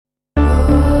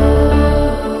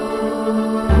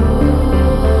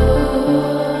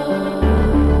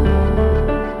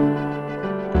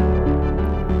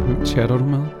chatter du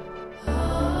med?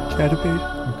 Chatterbait.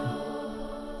 Okay.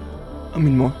 Og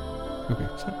min mor. Okay,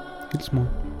 så hils mor.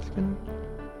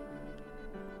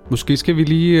 Måske skal vi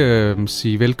lige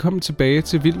sige velkommen tilbage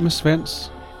til Vild med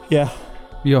Svans. Ja.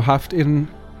 Vi har haft en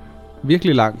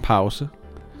virkelig lang pause.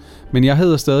 Men jeg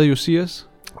hedder stadig Josias.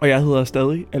 Og jeg hedder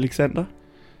stadig Alexander.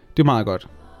 Det er meget godt.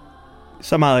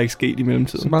 Så meget er ikke sket i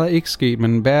mellemtiden. Så meget er ikke sket,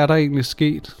 men hvad er der egentlig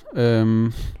sket?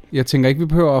 Jeg tænker ikke, vi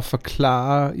behøver at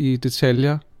forklare i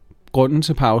detaljer grunden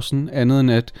til pausen, andet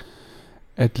end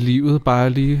at livet bare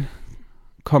lige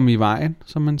kom i vejen,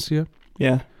 som man siger.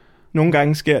 Ja. Nogle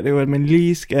gange sker det jo, at man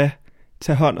lige skal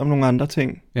tage hånd om nogle andre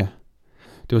ting. Ja.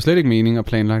 Det var slet ikke meningen at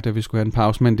planlagt, at vi skulle have en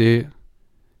pause, men det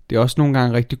er også nogle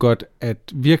gange rigtig godt at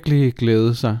virkelig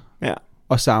glæde sig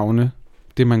og savne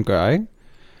det, man gør, ikke?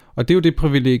 Og det er jo det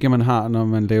privilegie, man har, når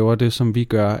man laver det, som vi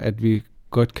gør, at vi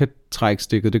godt kan trække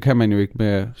stikket. Det kan man jo ikke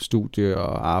med studie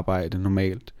og arbejde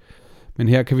normalt. Men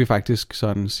her kan vi faktisk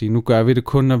sådan sige, nu gør vi det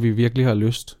kun, når vi virkelig har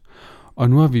lyst. Og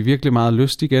nu har vi virkelig meget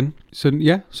lyst igen. Så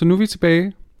ja, så nu er vi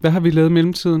tilbage. Hvad har vi lavet i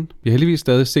mellemtiden? Vi har heldigvis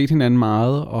stadig set hinanden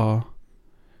meget og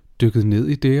dykket ned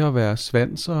i det at være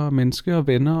svans og menneske og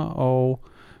venner og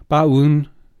bare uden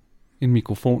en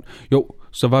mikrofon. Jo,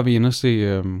 så var vi inde og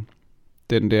se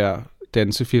den der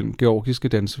dansefilm, georgiske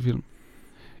dansefilm.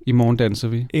 I morgen danser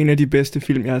vi. En af de bedste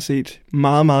film, jeg har set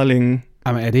meget, meget længe.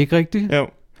 Jamen, er det ikke rigtigt? Jo.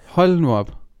 Hold nu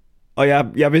op. Og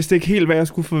jeg vidste ikke helt, hvad jeg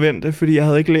skulle forvente, fordi jeg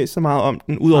havde ikke læst så meget om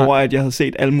den, udover at jeg havde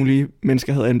set alle mulige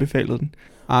mennesker havde anbefalet den.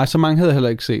 Ej, så mange havde jeg heller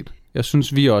ikke set. Jeg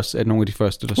synes, vi også er nogle af de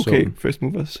første, der så den. Okay, first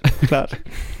movers. Klart.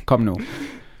 Kom nu.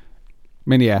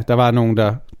 Men ja, der var nogen,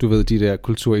 der, du ved, de der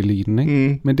kultureliten, ikke?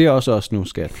 Mm. Men det er også os nu,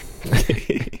 skat.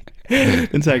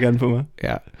 Den tager jeg gerne på mig.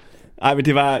 Ja. Ej, men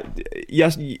det var...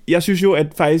 Jeg synes jo,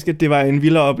 at faktisk, at det var en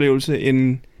vildere oplevelse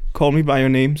end Call Me By Your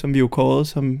Name, som vi jo kårede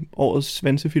som årets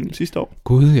svansefilm sidste år.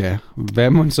 Gud ja. Hvad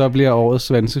må så bliver årets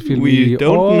svansefilm We i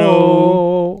don't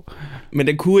know. Men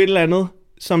den kunne et eller andet,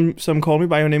 som Call Me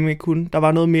By Your Name ikke kunne. Der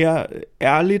var noget mere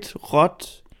ærligt,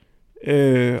 råt,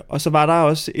 og så var der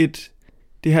også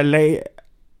det her lag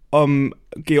om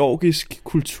georgisk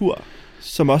kultur,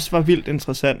 som også var vildt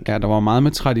interessant. Ja, der var meget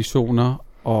med traditioner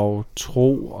og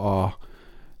tro og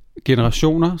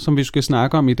generationer, som vi skal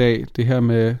snakke om i dag. Det her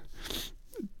med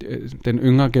den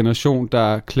yngre generation,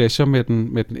 der clasher med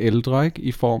den ældre, ikke?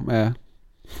 I form af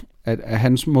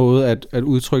hans måde at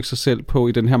udtrykke sig selv på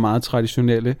i den her meget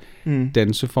traditionelle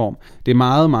danseform. Det er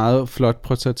meget, meget flot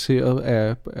portrætteret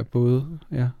af både,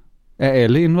 ja, af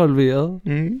alle involverede.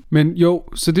 Mm. Men jo,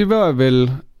 så det var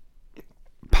vel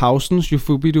pausens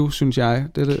Jufubidu, synes jeg.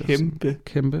 Det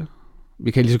kæmpe.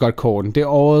 Vi kan lige så godt kåre den. Det er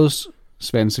årets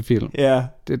svansefilm. Ja.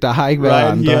 Der har ikke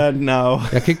været andre. Here now.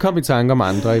 Jeg kan ikke komme i tanke om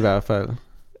andre i hvert fald.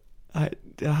 Nej,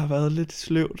 det har været lidt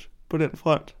sløvt på den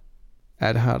front.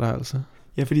 Ja, det har der altså.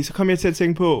 Ja, fordi så kom jeg til at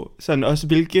tænke på, sådan også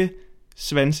hvilke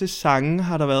svansesange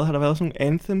har der været? Har der været sådan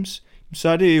nogle anthems? Så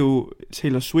er det jo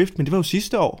Taylor Swift, men det var jo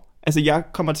sidste år. Altså, jeg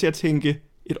kommer til at tænke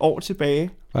et år tilbage.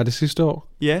 Var det sidste år?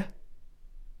 Ja.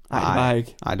 Nej, det var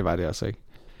ikke. Nej, det var det altså ikke.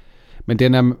 Men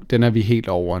den er vi helt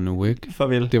over nu, ikke?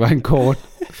 Farvel. Det var en kort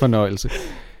fornøjelse.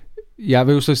 Jeg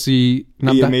vil jo så sige...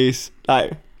 EMA's. Nej,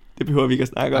 det behøver vi ikke at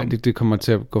snakke om. Nej, det kommer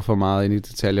til at gå for meget ind i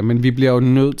detaljer. Men vi bliver jo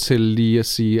nødt til lige at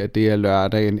sige, at det er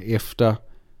lørdagen efter...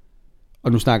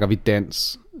 Og nu snakker vi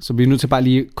dans. Så vi er nødt til bare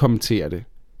lige at kommentere det.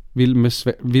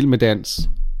 Vild med dans.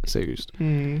 Seriøst.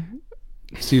 Mm.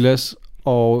 Silas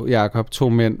og Jakob, 2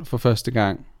 mænd for første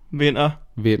gang.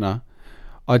 Vinder.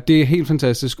 Og det er helt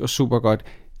fantastisk og super godt.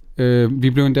 Vi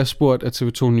blev endda spurgt af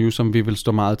TV2 News, om vi ville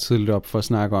stå meget tidligt op for at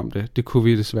snakke om det. Det kunne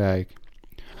vi desværre ikke.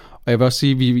 Og jeg vil også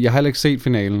sige, jeg har heller ikke set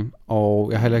finalen,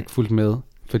 og jeg har heller ikke fulgt med,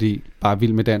 fordi bare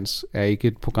Vild med Dans er ikke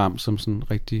et program, som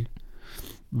sådan rigtig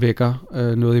vækker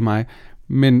noget i mig.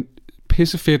 Men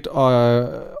pissefedt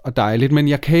og dejligt, men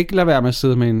jeg kan ikke lade være med at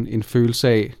sidde med en følelse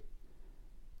af,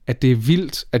 at det er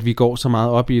vildt, at vi går så meget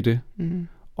op i det,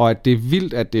 og at det er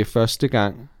vildt, at det er første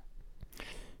gang,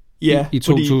 i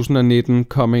 2019, fordi,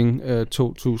 coming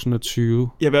 2020.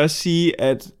 Jeg vil også sige,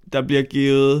 at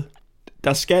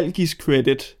der skal gives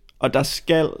credit, og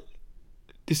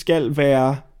det skal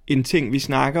være en ting, vi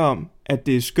snakker om, at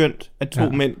det er skønt, at 2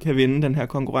 mænd kan vinde den her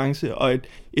konkurrence, og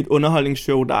et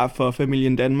underholdningsshow, der er for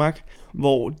Familien Danmark,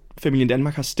 hvor Familien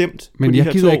Danmark har stemt. Men jeg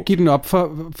gider ikke give den op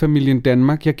for Familien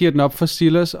Danmark. Jeg giver den op for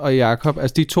Silas og Jakob,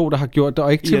 altså de 2, der har gjort det,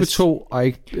 og ikke TV2 og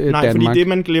ikke Danmark. Nej, fordi det,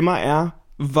 man glemmer, er,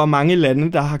 hvor mange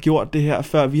lande, der har gjort det her,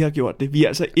 før vi har gjort det. Vi er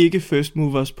altså ikke first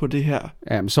movers på det her.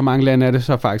 Ja, men så mange lande er det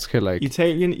så faktisk heller ikke.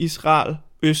 Italien, Israel,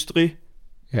 Østrig.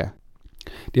 Ja.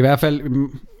 Det er i hvert fald...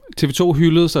 TV2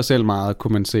 hyldede sig selv meget,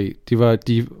 kunne man se.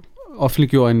 De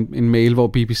offentliggjorde en mail, hvor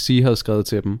BBC havde skrevet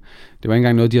til dem. Det var ikke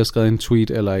engang noget, de havde skrevet en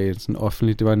tweet eller et sådan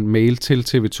offentligt. Det var en mail til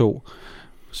TV2,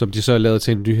 som de så lavede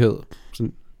til en nyhed.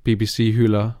 Sådan BBC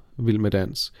hylder Vild med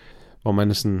Dans. Hvor man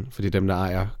er sådan, fordi dem der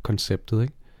ejer konceptet,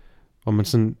 ikke? Hvor man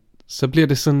sådan, så bliver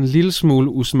det sådan en lille smule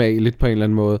usmageligt på en eller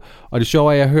anden måde. Og det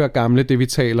sjove er, at jeg hører gamle, det vi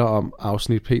taler om,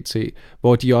 afsnit PT,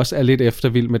 hvor de også er lidt efter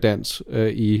Vild med Dans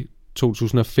i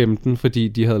 2015, fordi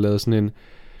de havde lavet sådan en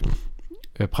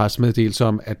pressemeddelelse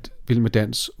om, at Vild med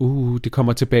Dans, det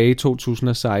kommer tilbage i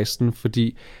 2016,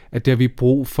 fordi at det har vi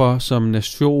brug for som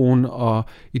nation og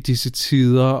i disse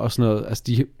tider og sådan noget.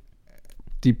 Altså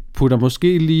de putter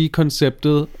måske lige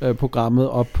konceptet, programmet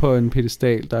op på en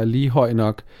pedestal, der er lige høj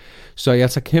nok. Så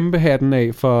jeg tager kæmpe hatten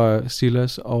af for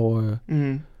Silas og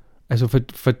altså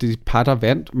for det par, der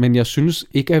vandt, men jeg synes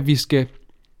ikke, at vi skal.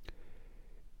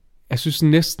 Jeg synes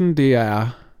næsten, det er.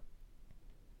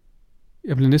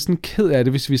 Jeg bliver næsten ked af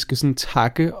det, hvis vi skal sådan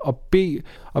takke og bede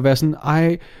og være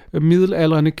sådan,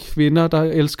 middelaldrende kvinder, der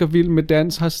elsker Vild med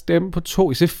Dans, har stemt på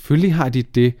 2. Selvfølgelig har de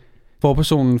det.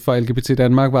 Forpersonen for LGBT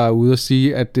Danmark var ude at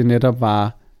sige, at det netop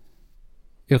var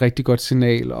et rigtig godt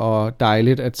signal og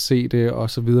dejligt at se det og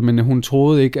så videre, men hun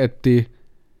troede ikke, at det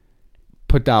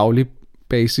på daglig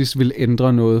basis ville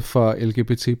ændre noget for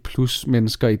LGBT plus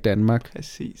mennesker i Danmark.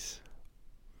 Præcis.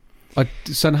 Og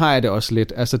sådan har jeg det også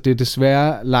lidt. Altså det er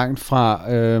desværre langt fra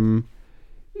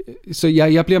så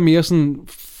jeg bliver mere sådan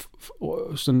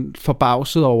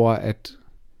forbavset over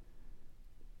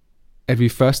at vi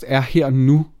først er her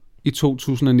nu i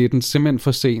 2019, simpelthen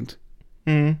for sent.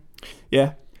 Ja,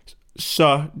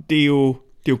 så det er jo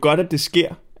godt, at det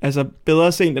sker. Altså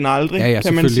bedre sent end aldrig,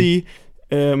 kan man sige.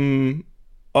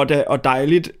 Og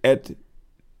dejligt, at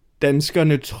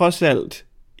danskerne trods alt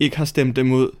ikke har stemt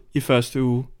dem ud i første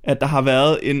uge. At der har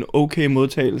været en okay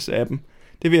modtagelse af dem.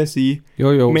 Det vil jeg sige.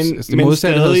 Jo, men det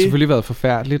modsatte havde selvfølgelig været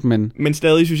forfærdeligt, men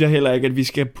stadig synes jeg heller ikke, at vi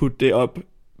skal putte det op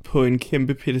på en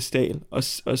kæmpe pedestal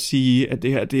og sige, at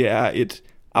det her, det er et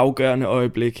afgørende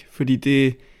øjeblik, fordi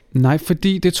det. Nej,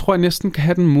 fordi det tror jeg næsten kan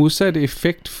have den modsatte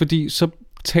effekt, fordi så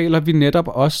taler vi netop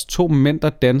også 2 mænd, der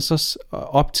danser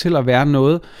op til at være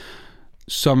noget,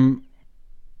 som,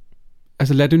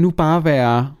 altså lad det nu bare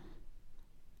være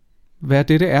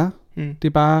det er. Det er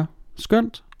bare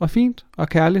skønt og fint og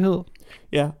kærlighed.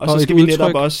 Ja, og så skal vi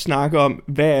netop også snakke om,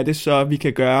 hvad er det så, vi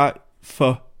kan gøre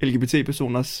for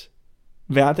LGBT-personers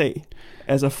hverdag,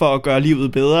 altså for at gøre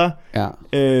livet bedre. Ja.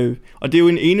 Og det er jo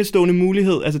en enestående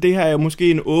mulighed. Altså det her er jo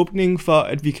måske en åbning for,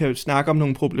 at vi kan snakke om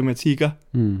nogle problematikker.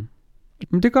 Men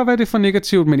det kan godt være, det er for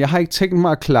negativt, men jeg har ikke tænkt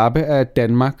mig at klappe af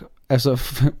Danmark, altså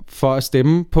for at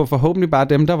stemme på forhåbentlig bare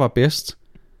dem, der var bedst.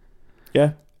 Ja.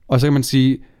 Og så kan man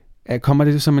sige, at kommer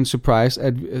det som en surprise,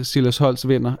 at Silas Holst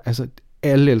vinder? Altså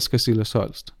alle elsker Silas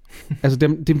Holst. Altså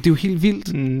det er jo helt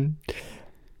vildt.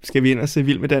 Skal vi ind og se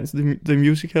Vild med Dans, The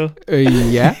Musical?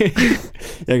 Ja.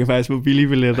 Jeg kan faktisk få billige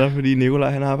billetter, fordi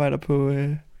Nikolaj han arbejder på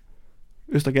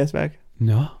Østergasværk.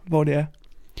 Nå. Hvor det er.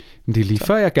 Men det er lige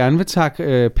før, jeg gerne vil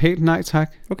takke pænt nej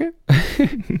tak. Okay.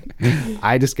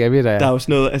 Ej, det skal vi da. Der er jo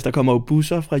sådan noget, altså der kommer jo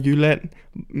busser fra Jylland,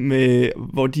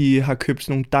 hvor de har købt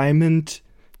sådan nogle diamond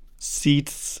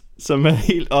seats, som er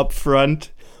helt up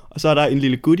front. Og så er der en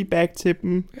lille goodie bag til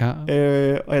dem. Ja.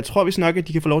 Og jeg tror vist nok, at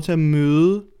de kan få lov til at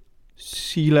møde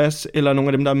Silas, eller nogle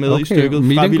af dem, der er med i stykket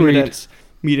fra Vild med Dans.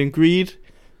 Meet and greet.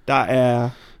 Der er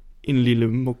en lille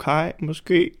mokai,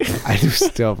 måske. Ej, du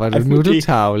stopper det. Nu er du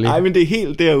tavlig. Nej, men det er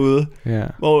helt derude,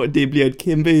 hvor det bliver et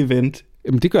kæmpe event.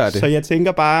 Jamen, det gør det. Så jeg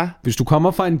tænker bare. Hvis du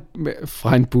kommer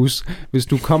fra en bus, hvis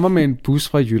du kommer med en bus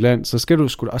fra Jylland, så skal du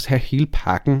sgu da også have hele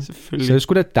pakken. Selvfølgelig. Så er det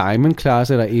sgu da Diamond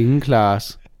Class eller ingen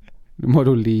class. Nu må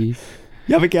du lige.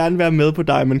 Jeg vil gerne være med på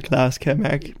Diamond Class, kan jeg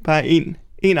mærke. Bare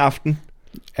en aften.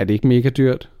 Er det ikke mega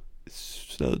dyrt?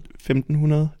 Så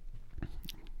 1500.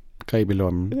 Greb i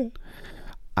lommen.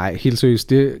 Ej, helt seriøst.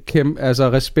 Det er kæmpe,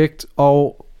 altså respekt,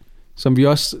 og som vi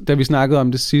også, da vi snakkede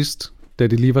om det sidst, da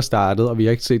det lige var startet, og vi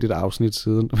har ikke set et afsnit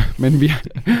siden, men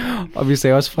vi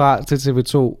sagde også fra til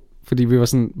TV2, fordi vi var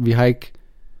sådan, vi har ikke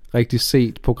rigtig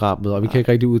set programmet, og vi kan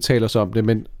ikke rigtig udtale os om det,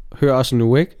 men hør os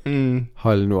nu, ikke?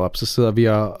 Hold nu op, så sidder vi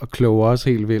og kloger os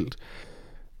helt vildt.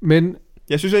 Men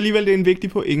jeg synes alligevel, det er en vigtig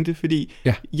pointe, fordi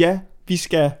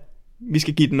vi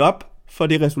skal give den op for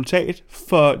det resultat,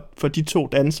 for de 2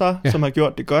 dansere, som har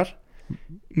gjort det godt,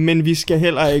 men vi skal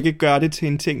heller ikke gøre det til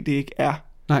en ting, det ikke er.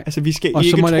 Nej. Altså vi skal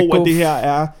ikke tro, at det her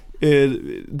er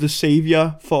the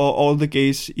savior for all the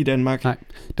gays i Danmark. Nej.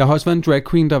 Der har også været en drag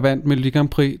queen, der vandt Melodi Grand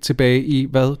Prix tilbage i,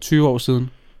 20 år siden?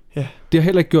 Ja. Det har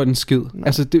heller ikke gjort en skid. Nej.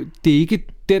 Altså det er ikke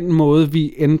den måde,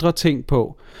 vi ændrer ting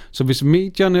på. Så hvis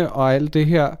medierne og alt det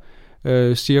her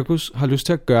cirkus har lyst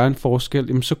til at gøre en forskel,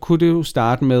 jamen, så kunne det jo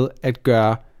starte med at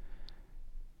gøre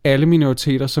alle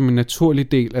minoriteter som en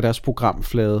naturlig del af deres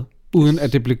programflade, uden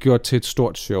at det blev gjort til et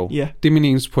stort show. Ja. Det er min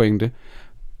eneste pointe.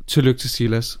 Tillykke til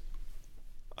Silas.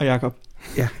 Og Jakob.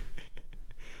 Ja.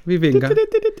 Vi vinker.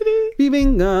 Vi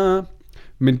vinker.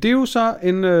 Men det er jo så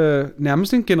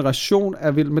nærmest en generation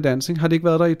af Vild med Dans, ikke? Har det ikke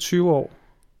været der i 20 år?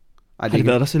 Ej, har det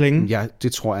været der så længe? Ja,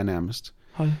 det tror jeg nærmest.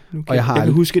 Hold, og jeg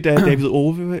kan huske, da David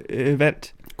Ove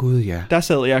vandt. Gud, ja. Der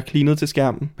sad jeg klinet til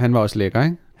skærmen. Han var også lækker,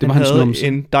 ikke? Det var hans numse.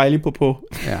 En dejlig popo.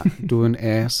 Ja, du er en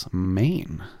ass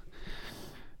man.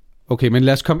 Okay, men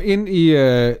lad os komme ind i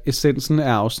essensen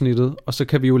af afsnittet, og så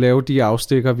kan vi jo lave de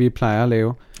afstikker, vi plejer at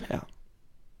lave. Ja.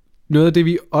 Noget af det,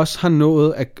 vi også har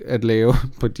nået at lave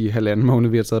på de 1,5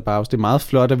 måneder, vi har taget pause, det er meget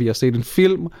flot, at vi har set en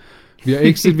film. Vi har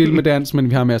ikke set Vild med Dans, men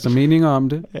vi har masser af meninger om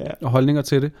det, og holdninger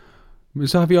til det. Men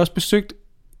så har vi også besøgt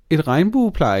et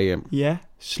regnbueplejehjem. Ja,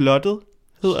 slottet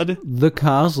hedder det. The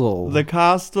Castle. The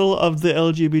Castle of the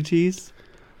LGBTs.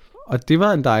 Og det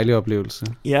var en dejlig oplevelse.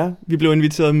 Ja, vi blev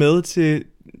inviteret med til,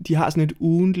 de har sådan et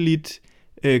ugentligt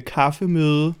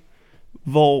kaffemøde,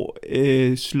 hvor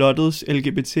slottets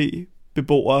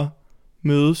LGBT-beboere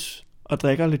mødes og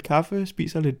drikker lidt kaffe,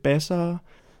 spiser lidt basser,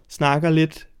 snakker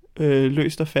lidt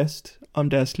løst og fast om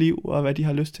deres liv og hvad de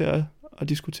har lyst til at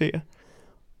diskutere.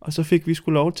 Og så fik vi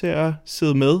sgu lov til at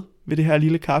sidde med ved det her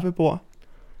lille kaffebord.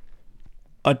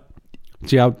 Og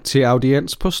til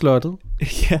audiens på slottet.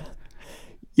 Ja.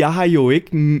 Jeg har jo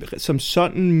ikke som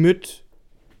sådan mødt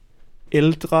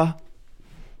ældre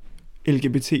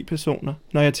LGBT-personer,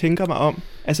 når jeg tænker mig om.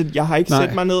 Altså, jeg har ikke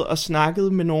sat mig ned og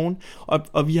snakket med nogen,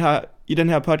 og vi har i den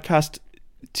her podcast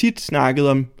tit snakket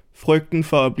om frygten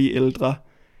for at blive ældre.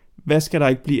 Hvad skal der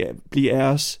ikke blive af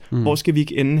os? Hvor skal vi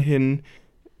ikke ende henne?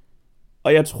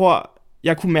 Og jeg tror,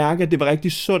 jeg kunne mærke, at det var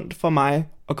rigtig sundt for mig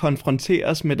at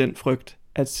konfronteres med den frygt.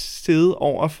 At sidde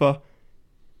over for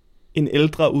en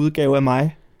ældre udgave af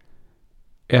mig.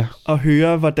 Ja. Og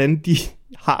høre, hvordan de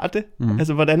har det.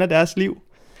 Altså, hvordan er deres liv?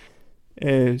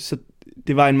 Så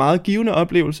det var en meget givende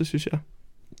oplevelse, synes jeg.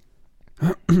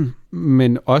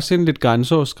 Men også en lidt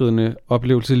grænseoverskridende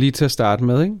oplevelse lige til at starte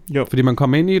med, ikke? Jo. Fordi man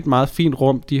kom ind i et meget fint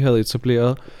rum, de havde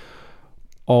etableret,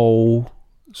 og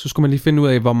så skulle man lige finde ud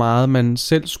af, hvor meget man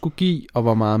selv skulle give, og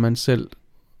hvor meget man selv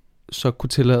så kunne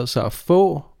tillade sig at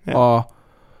få, og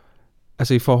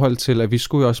altså i forhold til, at vi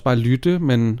skulle jo også bare lytte,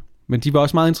 men de var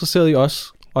også meget interesserede i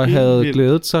os, og havde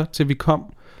glædet sig til vi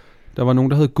kom. Der var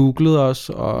nogen, der havde googlet os,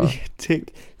 og... Tænk,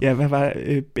 ja, hvad var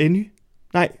Benny?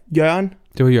 Nej, Jørgen.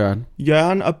 Det var Jørgen.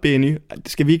 Jørgen og Benny.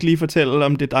 Skal vi ikke lige fortælle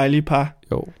om det dejlige par?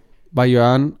 Jo. Var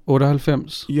Jørgen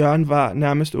 98? Jørgen var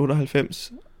nærmest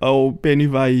 98, og Benny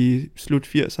var i slut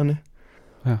 80'erne.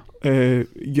 Ja.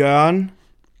 Jørgen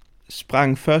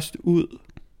sprang først ud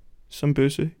som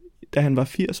bøsse, da han var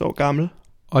 80 år gammel.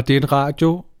 Og det er en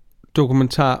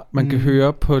radiodokumentar, man kan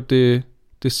høre på det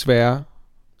svære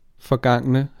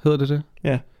forgangne, hedder det?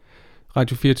 Ja.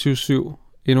 Radio 24/7.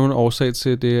 Endnu en årsag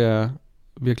til, det er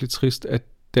virkelig trist, at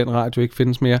den radio ikke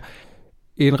findes mere.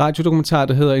 En radiodokumentar,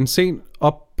 der hedder En sen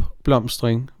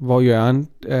opblomstring, hvor Jørgen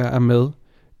er med.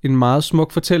 En meget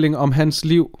smuk fortælling om hans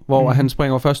liv, hvor han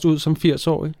springer først ud som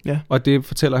 80-årig. Ja. Og det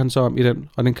fortæller han så om i den.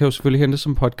 Og den kan jo selvfølgelig hentes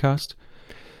som podcast.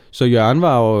 Så Jørgen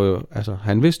var jo, altså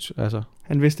han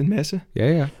vidste en masse.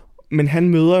 Ja. Men han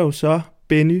møder jo så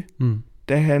Benny,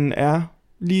 da han er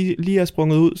lige er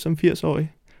sprunget ud som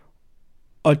 80-årig.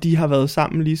 Og de har været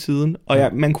sammen lige siden. Og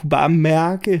man kunne bare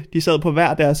mærke, de sad på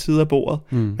hver deres side af bordet.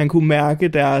 Man kunne mærke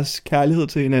deres kærlighed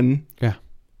til hinanden. Ja.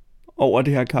 Over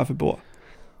det her kaffebord.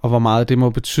 Og hvor meget det må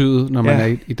betyde, når man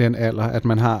er i den alder, at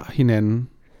man har hinanden.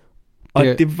 Og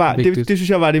det synes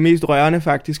jeg var det mest rørende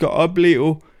faktisk, at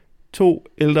opleve 2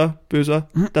 ældre bøsser,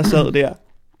 der sad der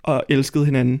og elskede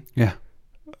hinanden. Ja.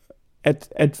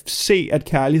 At se, at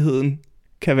kærligheden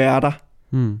kan være der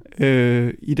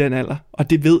i den alder. Og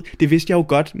det vidste jeg jo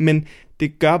godt, men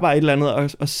det gør bare et eller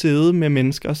andet at sidde med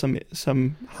mennesker,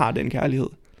 som har den kærlighed.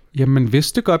 Jamen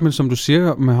vidste det godt, men som du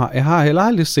siger, jeg har heller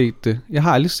aldrig set det. Jeg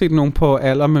har aldrig set nogen på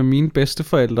alder med mine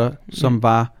bedsteforældre, som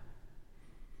var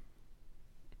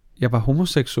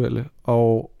homoseksuelle,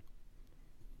 og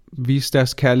viste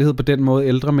deres kærlighed på den måde,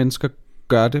 ældre mennesker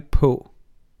gør det på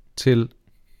til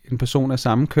en person af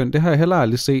samme køn. Det har jeg heller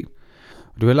aldrig set.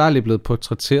 Og du er heller aldrig blevet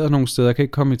portrætteret nogen steder. Jeg kan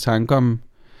ikke komme i tanke om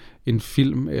en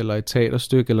film eller et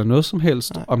teaterstykke eller noget som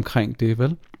helst omkring det,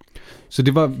 vel? Så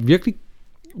det var virkelig,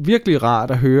 virkelig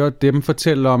rart at høre dem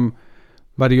fortælle om,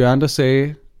 var det Jørgen, der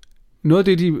sagde, noget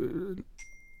af det,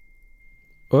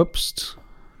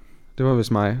 det var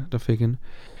vist mig, der fik en.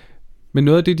 Men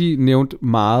noget af det, de nævnte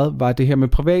meget, var det her med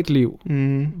privatliv.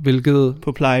 Hvilket...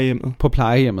 På plejehjemmet. På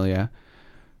plejehjemmet, ja.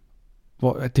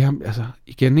 Hvor det her, altså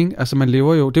igen, ikke? Altså man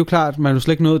lever jo... Det er jo klart, man er jo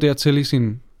slet ikke nået dertil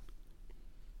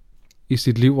i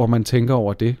sit liv, hvor man tænker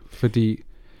over det. Fordi...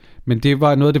 Men det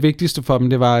var noget af det vigtigste for dem,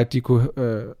 det var, at de kunne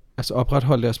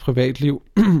opretholde deres privatliv,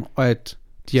 og at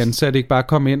de ansatte ikke bare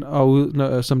kom ind og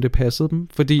ud, som det passede dem.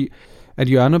 Fordi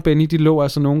at Jørgen og Benny, de lå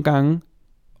altså nogle gange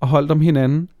og holdt om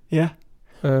hinanden. Ja,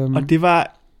 og det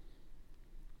var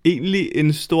egentlig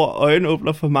en stor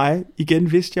øjenåbner for mig.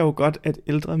 Igen vidste jeg jo godt, at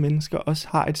ældre mennesker også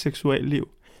har et seksuelt liv.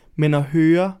 Men at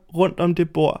høre rundt om det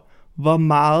bord, hvor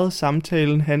meget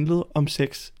samtalen handlede om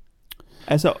sex.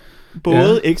 Altså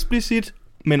både eksplicit,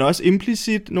 men også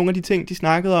implicit, nogle af de ting, de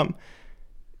snakkede om,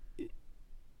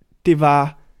 det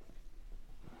var,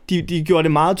 de gjorde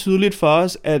det meget tydeligt for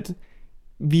os, at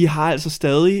vi har altså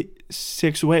stadig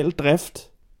seksuel drift,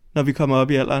 når vi kommer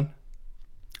op i alderen.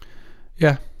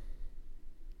 Ja.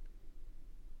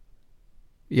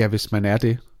 Ja, hvis man er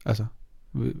det. Altså,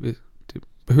 det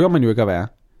behøver man jo ikke at være.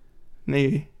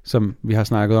 Nej. Som vi har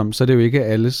snakket om, så er det jo ikke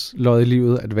alles lod i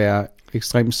livet at være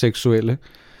ekstremt seksuelle.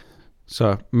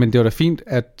 Så, men det var da fint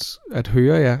at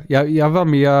høre, ja. Jeg var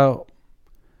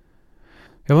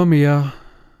mere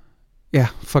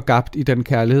forgabt i den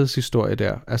kærlighedshistorie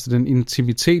der. Altså den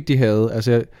intimitet, de havde.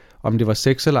 Altså om det var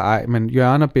sex eller ej, men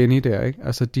Jørgen og Benny der, ikke?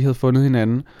 Altså de havde fundet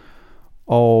hinanden.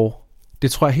 Og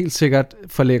det tror jeg helt sikkert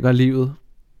forlænger livet.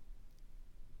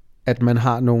 At man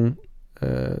har nogen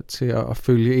til at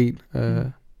følge en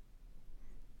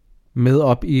med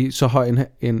op i så høj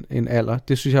en alder.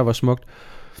 Det synes jeg var smukt.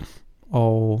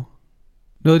 Og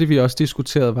noget af det, vi også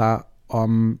diskuterede, var,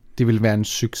 om det ville være en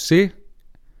succes,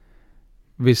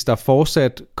 hvis der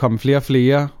fortsat kom flere og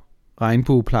flere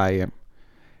regnbueplejehjem.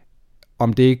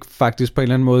 Om det ikke faktisk på en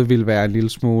eller anden måde ville være en lille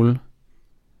smule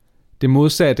det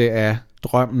modsatte af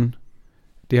drømmen.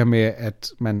 Det her med,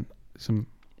 at man som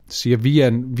siger,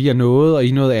 vi er noget, og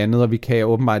I noget andet, og vi kan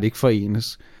åbenbart ikke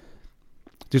forenes.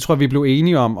 Det tror jeg, vi blev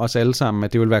enige om, os alle sammen,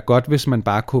 at det ville være godt, hvis man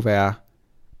bare kunne være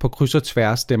på kryds og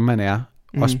tværs, dem man er,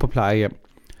 også på plejehjem.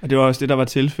 Og det var også det, der var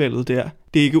tilfældet der.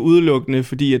 Det er ikke udelukkende,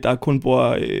 fordi at der kun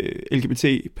bor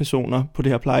LGBT-personer på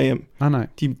det her plejehjem. Nej.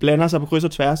 De blander sig på kryds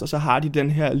og tværs, og så har de den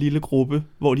her lille gruppe,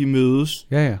 hvor de mødes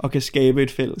og kan skabe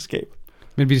et fællesskab.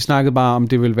 Men vi snakkede bare om,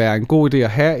 det ville være en god idé at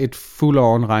have et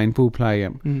full-on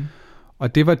regnbueplejehjem.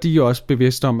 Og det var de også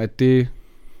bevidste om, at det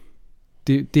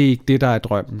er ikke det, der er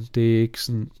drømmen. Det er ikke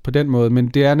sådan på den måde, men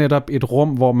det er netop et rum,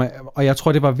 hvor man... Og jeg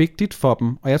tror, det var vigtigt for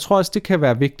dem. Og jeg tror også, det kan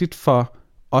være vigtigt for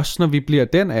os, når vi bliver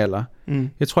den alder.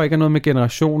 Jeg tror ikke, at noget med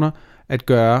generationer at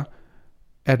gøre,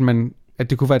 at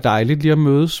det kunne være dejligt lige at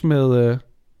mødes med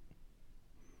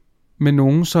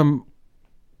nogen, som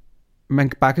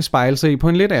man bare kan spejle sig i på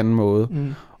en lidt anden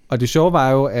måde. Og det sjove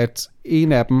var jo, at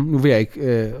en af dem... Nu vil jeg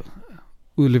ikke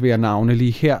udlevere navne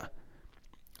lige her.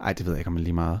 Ej, det ved jeg ikke, om det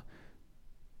lige meget.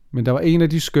 Men der var en af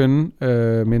de skønne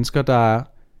mennesker, der...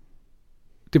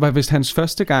 Det var vist hans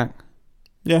første gang.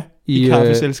 Ja, i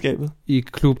kaffeselskabet. I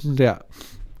klubben der.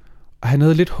 Og han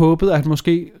havde lidt håbet, at han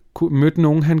måske kunne møde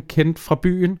nogen, han kendte fra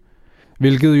byen.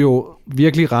 Hvilket jo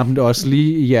virkelig ramte os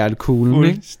lige i hjertekuglen.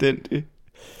 Fuldstændig. Ikke?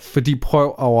 Fordi prøv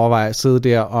at overveje at sidde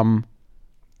der om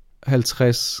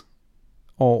 50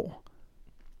 år.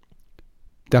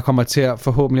 Der kommer til at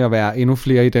forhåbentlig at være endnu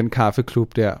flere i den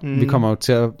kaffeklub der. Vi kommer jo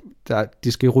til at...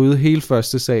 de skal rydde hele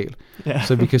første sal,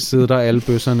 så vi kan sidde der alle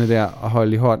bøsserne der og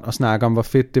holde i hånd og snakke om, hvor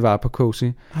fedt det var på Cozy.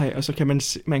 Hej, og så kan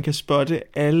man kan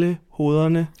spotte alle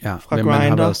hovederne fra hvem Grindr. Man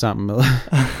har været sammen med.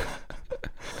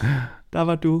 Der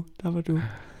var du.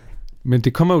 Men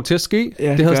det kommer jo til at ske. Det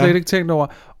havde jeg slet ikke tænkt over.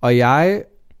 Og jeg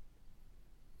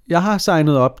har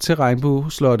signet op til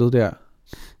Regnbueslottet der.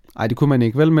 Ej, det kunne man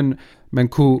ikke, vel? Men man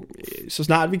kunne... Så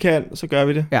snart vi kan, så gør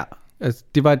vi det. Ja. Altså,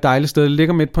 det var et dejligt sted. Det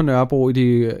ligger midt på Nørrebro i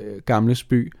de gamle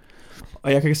by.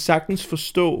 Og jeg kan sagtens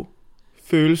forstå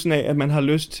følelsen af, at man har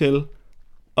lyst til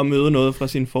at møde noget fra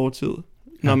sin fortid,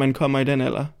 når man kommer i den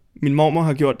alder. Min mormor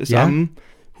har gjort det samme.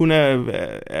 Hun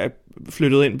er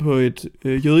flyttet ind på et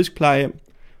jødisk plejehjem,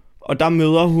 og der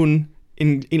møder hun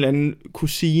en eller anden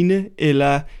kusine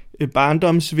eller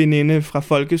barndomsveninde fra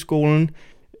folkeskolen,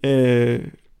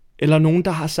 eller nogen,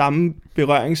 der har samme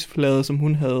berøringsflade, som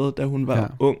hun havde, da hun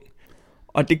var ung.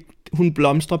 Og hun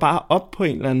blomstrer bare op på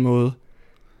en eller anden måde.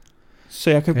 Så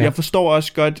jeg forstår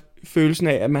også godt følelsen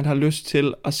af, at man har lyst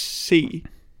til at se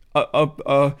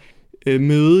og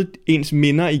møde ens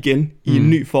minder igen i en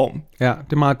ny form. Ja,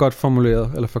 det er meget godt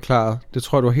formuleret eller forklaret. Det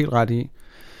tror jeg, du er helt ret i.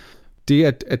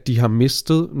 Det, at de har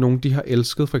mistet nogen, de har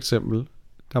elsket, for eksempel.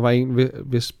 Der var en,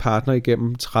 hvis partner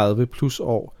igennem 30 plus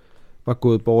år var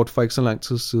gået bort for ikke så lang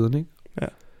tid siden, ikke? Ja.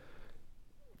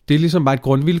 det er ligesom bare et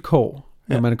grundvilkår,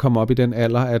 når man kommer op i den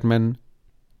alder,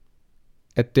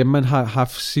 at dem, man har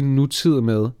haft sin nutid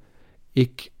med,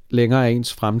 ikke længere er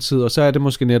ens fremtid. Og så er det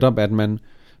måske netop, at man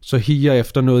så higer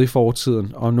efter noget i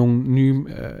fortiden, og nogle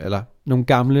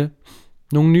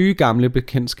nye gamle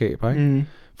bekendtskaber, ikke?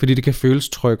 Fordi det kan føles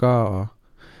tryggere.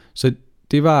 Så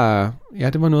det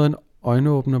var noget af en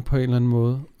øjenåbner på en eller anden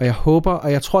måde. Og jeg håber,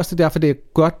 og jeg tror også, det er derfor, det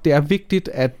er godt, det er vigtigt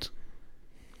at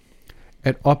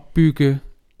opbygge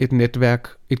et netværk,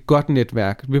 et godt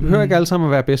netværk. Vi behøver ikke alle sammen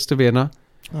at være bedste venner.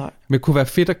 Nej. Men det kunne være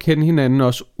fedt at kende hinanden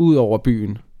også ud over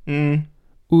byen.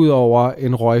 Ud over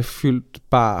en røgfyldt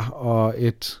bar og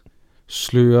et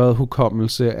sløret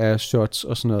hukommelse af shots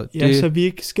og sådan noget. Ja, så vi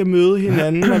ikke skal møde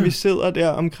hinanden, når vi sidder der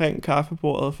omkring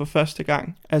kaffebordet for første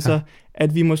gang. Altså,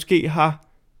 at vi måske har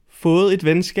fået et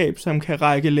venskab, som kan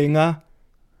række længere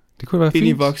det kunne være ind fint.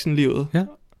 i voksenlivet. Ja.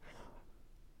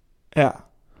 Ja.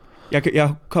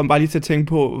 Jeg kom bare lige til at tænke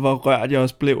på, hvor rørt jeg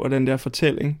også blev af den der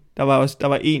fortælling. Der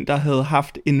var en, der havde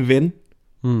haft en ven,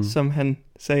 som han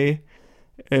sagde,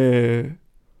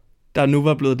 der nu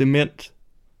var blevet dement.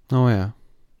 Ja.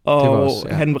 Og også,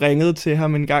 han ringede til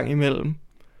ham en gang imellem,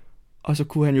 og så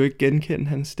kunne han jo ikke genkende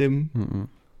hans stemme.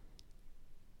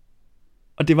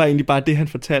 Og det var egentlig bare det, han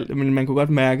fortalte, men man kunne godt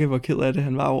mærke, hvor ked af det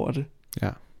han var over det. Ja.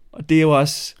 Og det er jo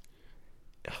også,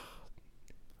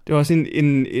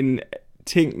 en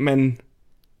ting, man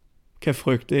kan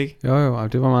frygte, ikke? Jo,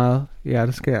 det var meget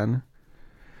hjerteskærende.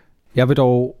 Jeg vil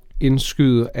dog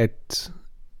indskyde, at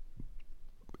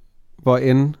hvor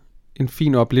end en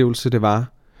fin oplevelse det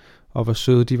var, og hvor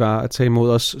søde de var at tage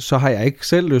imod os, så har jeg ikke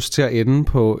selv lyst til at ende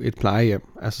på et plejehjem.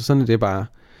 Altså sådan er det bare.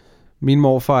 Min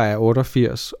morfar er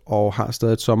 88 og har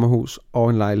stadig et sommerhus og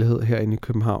en lejlighed herinde i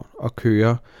København og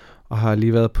kører, og har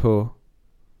lige været på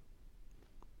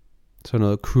sådan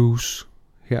noget cruise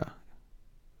her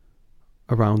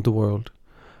around the world.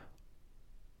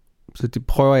 Så det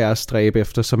prøver jeg at stræbe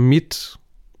efter som mit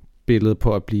billede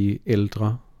på at blive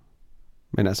ældre.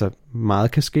 Men altså,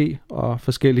 meget kan ske, og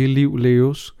forskellige liv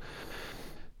leves.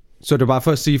 Så det er bare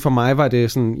for at sige, for mig var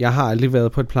det sådan, jeg har aldrig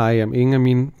været på et plejehjem. Ingen af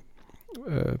mine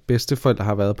bedsteforældre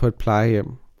har været på et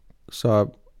plejehjem. Så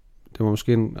det var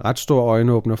måske en ret stor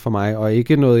øjenåbner for mig, og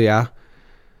ikke noget, jeg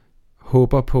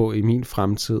håber på i min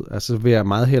fremtid. Altså vil jeg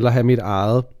meget hellere have mit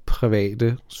eget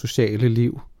private, sociale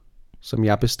liv, som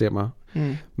jeg bestemmer.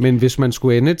 Men hvis man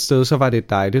skulle ende et sted, så var det et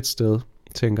dejligt sted,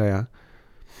 tænker jeg.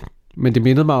 Men det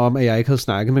mindede mig om, at jeg ikke havde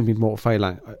snakket med min morfar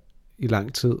i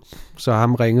lang tid. Så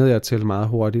ham ringede jeg til meget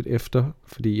hurtigt efter,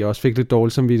 fordi jeg også fik lidt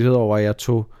dårlig samvittighed over, at jeg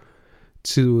tog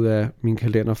tid ud af min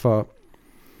kalender for at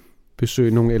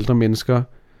besøge nogle ældre mennesker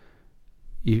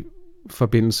i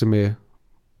forbindelse med,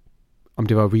 om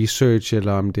det var research,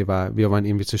 eller om det var en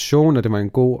invitation, og det var en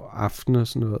god aften og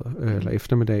sådan noget, eller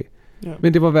eftermiddag. Ja.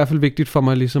 Men det var i hvert fald vigtigt for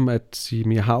mig ligesom at sige,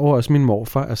 men jeg har jo også min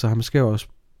morfar, altså ham skal jeg også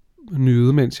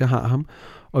nyde, mens jeg har ham.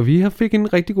 Og vi fik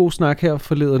en rigtig god snak her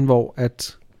forleden, hvor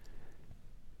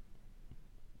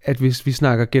at hvis vi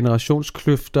snakker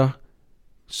generationskløfter,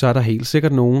 så er der helt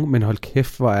sikkert nogen, men hold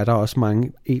kæft, hvor er der også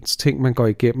mange ens ting, man går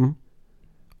igennem.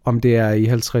 Om det er i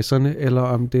 50'erne, eller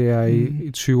om det er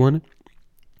i 20'erne.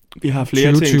 Vi har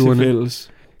flere ting til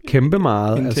fælles. Kæmpe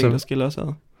meget. En ting, der skiller os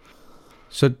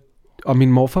ad. Og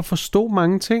min morfar forstod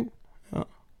mange ting. Ja.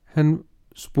 Han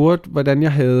spurgte, hvordan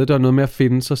jeg havde det, og noget med at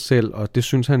finde sig selv, og det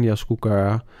synes han, jeg skulle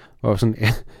gøre. Og sådan,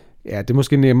 ja, det er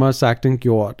måske nemmere sagt end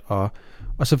gjort.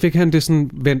 Og så fik han det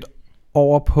sådan vendt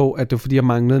over på, at det var fordi, jeg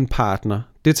manglede en partner.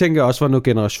 Det tænker jeg også var noget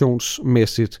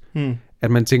generationsmæssigt.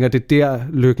 At man tænker, det er der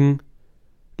lykken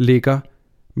ligger.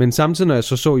 Men samtidig, når jeg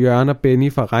så Jørgen og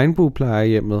Benny fra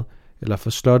regnbueplejehjemmet, eller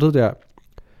fra slottet der,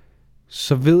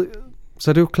 så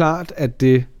er det jo klart, at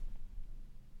det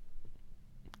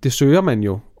søger man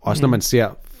jo. Også når man ser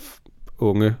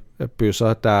unge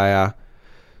bøsser, der er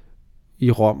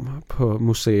i Rom på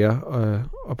museer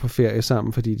og på ferie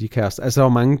sammen, fordi de er kærester. Altså der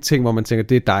var mange ting, hvor man tænker,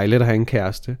 det er dejligt at have en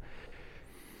kæreste.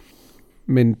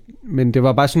 Men det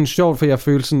var bare sådan sjovt, for jeg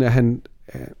følte sådan, at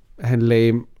han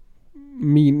lagde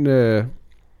min...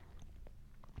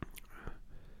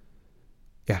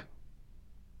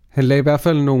 Han lagde i hvert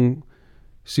fald nogle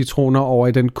citroner over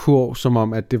i den kurv, som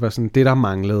om, at det var sådan det, der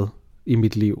manglede i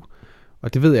mit liv.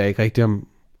 Og det ved jeg ikke rigtigt,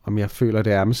 om jeg føler,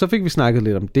 det er. Men så fik vi snakket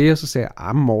lidt om det, og så sagde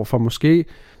jeg, morfar, måske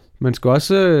man skal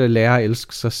også lære at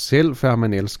elske sig selv, før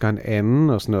man elsker en anden,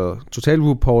 og sådan noget. Total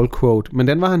RuPaul quote, men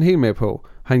den var han helt med på.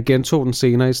 Han gentog den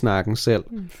senere i snakken selv,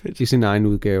 i sin egen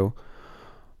udgave.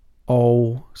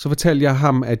 Og så fortalte jeg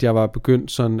ham, at jeg var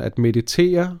begyndt sådan at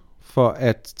meditere, for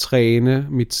at træne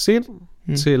mit sind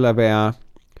til at være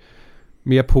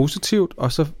mere positivt,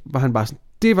 og så var han bare sådan,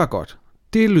 det var godt.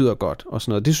 det lyder godt, og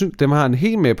sådan noget. Dem har han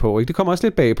helt med på, ikke? Det kommer også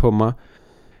lidt bag på mig,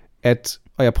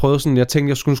 og jeg prøvede sådan, jeg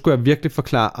tænkte, skulle jeg virkelig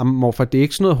forklare, morfar, det er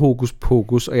ikke sådan noget hokus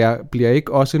pokus, og jeg bliver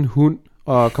ikke også en hund,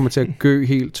 og kommer til at gø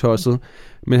helt tosset.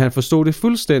 Men han forstod det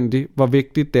fuldstændig, hvor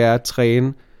vigtigt det er at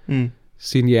træne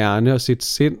sin hjerne og sit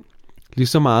sind, lige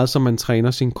så meget som man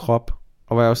træner sin krop.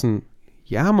 Og var jeg sådan,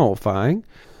 ja morfar, ikke?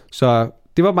 Så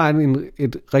det var bare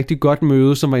et rigtig godt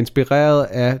møde, som var inspireret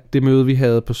af det møde, vi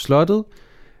havde på slottet,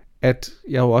 at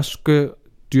jeg jo også skal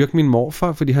dyrke min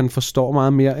morfar, fordi han forstår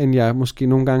meget mere, end jeg måske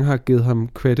nogle gange har givet ham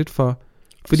credit for.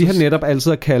 Fordi han netop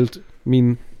altid har kaldt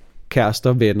mine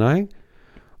kærester venner, ikke?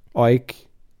 Og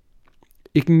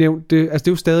ikke nævnt det. Altså det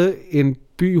er jo stadig en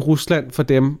by i Rusland for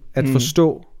dem at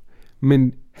forstå,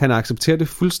 men han accepterer det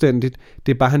fuldstændigt.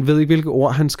 Det er bare, han ved ikke, hvilke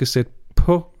ord han skal sætte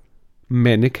på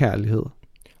mandekærlighed.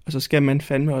 Og så skal man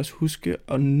fandme også huske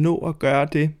at nå at gøre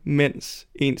det, mens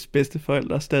ens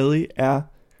bedsteforældre stadig er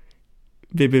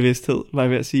ved bevidsthed, var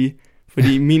jeg ved at sige.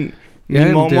 Fordi min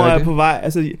mormor er på vej.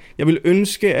 Altså, jeg ville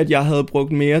ønske, at jeg havde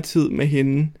brugt mere tid med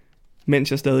hende,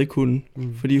 mens jeg stadig kunne.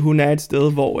 Fordi hun er et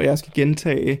sted, hvor jeg skal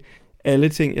gentage alle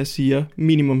ting, jeg siger,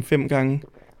 minimum 5 gange.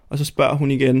 Og så spørger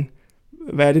hun igen,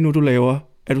 hvad er det nu, du laver?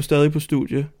 Er du stadig på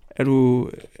studie?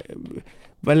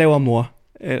 Hvad laver mor?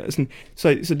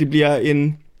 Så det bliver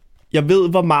jeg ved,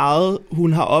 hvor meget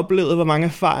hun har oplevet, hvor mange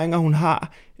erfaringer hun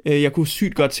har. Jeg kunne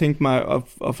sygt godt tænke mig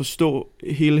at forstå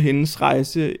hele hendes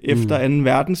rejse efter 2.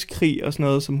 verdenskrig og sådan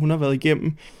noget, som hun har været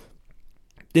igennem.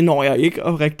 Det når jeg ikke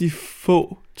at rigtig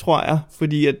få, tror jeg,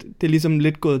 fordi at det er ligesom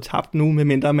lidt gået tabt nu,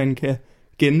 medmindre man kan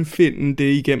genfinde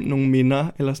det igennem nogle minder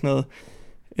eller sådan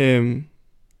noget.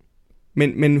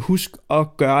 Men husk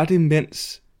at gøre det,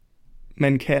 mens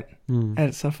man kan.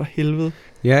 Altså for helvede.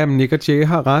 Ja, men Nick og Jay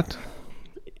har ret.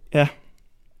 Ja.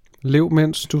 Lev,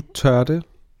 mens du tør det.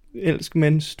 Elsk,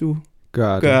 mens du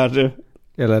gør det.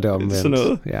 Eller det omvendt. Sådan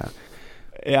noget.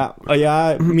 Ja,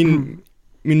 og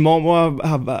min mormor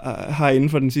har inden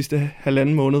for den sidste 1,5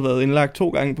 måned været indlagt 2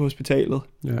 gange på hospitalet.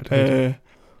 Ja, det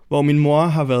hvor min mor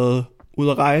har været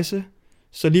ude at rejse.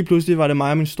 Så lige pludselig var det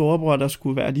mig og min storebror, der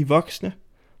skulle være de voksne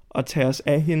og tage os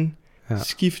af hende. Ja.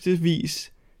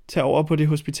 Skiftevis tage over på det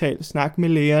hospital, snakke med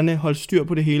lægerne, holde styr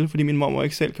på det hele, fordi min mormor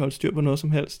ikke selv kan holde styr på noget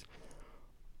som helst.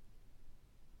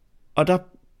 Og der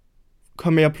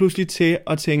kom jeg pludselig til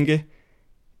at tænke,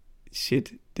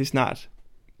 shit, det er snart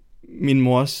min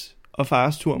mors og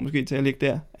fars tur måske til at ligge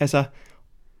der. Altså,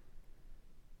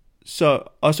 så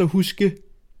også huske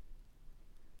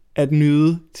at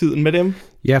nyde tiden med dem.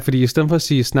 Ja, fordi i stedet for at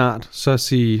sige snart, så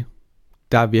sige,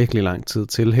 der er virkelig lang tid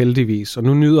til, heldigvis. Og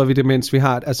nu nyder vi det, mens vi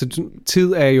har det. Altså,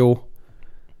 tid er jo,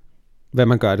 hvad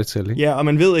man gør det til, ikke? Ja, og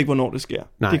man ved ikke, hvornår det sker.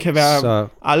 Nej, det kan være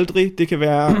aldrig, det kan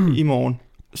være i morgen.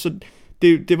 Så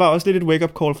det var også lidt et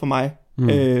wake-up call for mig.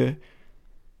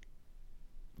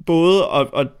 Både,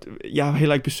 og jeg har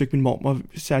heller ikke besøgt min mormor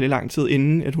særlig lang tid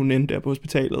inden, at hun endte der på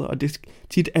hospitalet. Og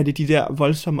tit er det de der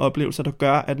voldsomme oplevelser, der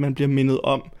gør, at man bliver mindet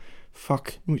om,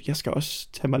 fuck, nu jeg skal også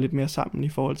tage mig lidt mere sammen i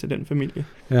forhold til den familie.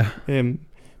 Ja.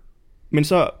 Men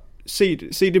så se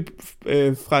det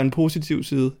fra en positiv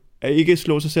side. At ikke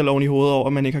slå sig selv oven i hovedet over,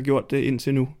 at man ikke har gjort det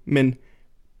indtil nu. Men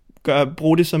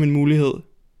brug det som en mulighed.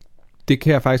 Det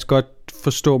kan jeg faktisk godt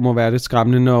forstå må være lidt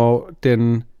skræmmende, når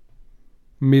den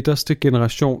midterste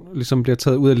generation ligesom bliver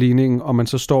taget ud af ligningen, og man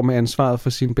så står med ansvaret for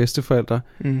sine bedsteforældre.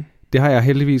 Det har jeg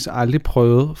heldigvis aldrig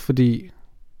prøvet, fordi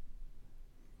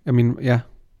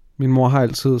min mor har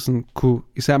altid sådan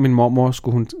især min mormor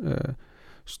skulle hun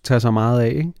tage sig meget af,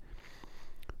 ikke?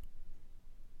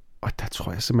 Og der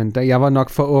tror jeg simpelthen, jeg var nok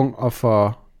for ung og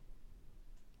for,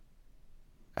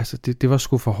 altså det var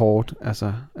sgu for hårdt,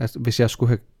 altså hvis jeg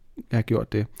skulle have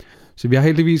gjort det. Så vi har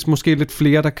heldigvis måske lidt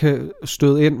flere, der kan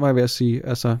støde ind, var jeg ved at sige,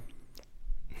 altså.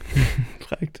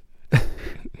 Frækt.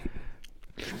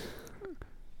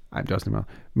 Ej, det er også lidt meget.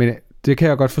 Men det kan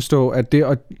jeg godt forstå, at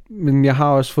men jeg har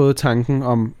også fået tanken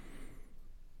om,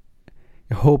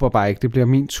 jeg håber bare ikke, det bliver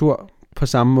min tur på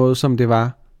samme måde, som det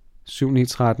var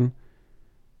 7-9-13,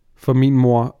 for min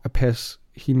mor at passe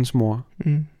hendes mor.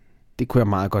 Det kunne jeg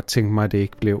meget godt tænke mig, at det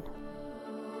ikke blev.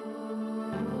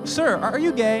 Sir, are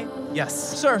you gay? Yes.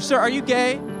 Sir, are you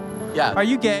gay? Yeah. Are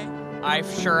you gay? I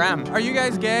sure am. Are you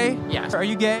guys gay? Yes. Are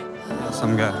you gay? Yes,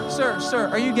 I'm gay. Sir,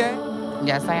 are you gay?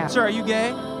 Yes, I am. Sir, are you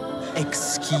gay?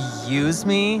 Excuse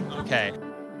me? Okay.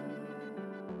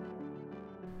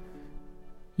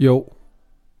 Jo.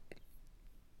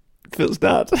 Fed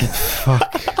start.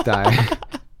 Fuck dig.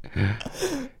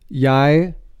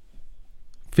 Jeg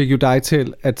fik jo dig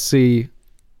til at se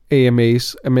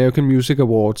AMA's, American Music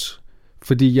Awards,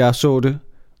 fordi jeg så det,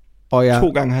 og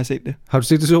 2 gange har jeg set det. Har du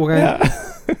set det 2 gange? Ja.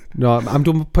 Nå,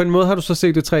 men på en måde har du så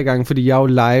set det 3 gange, fordi jeg jo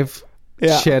live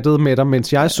chattede med dig,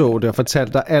 mens jeg så det, og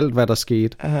fortalte dig alt, hvad der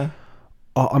skete. Aha.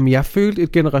 Og om jeg følte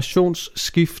et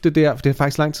generationsskifte der, for det er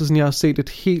faktisk lang tid siden, jeg har set et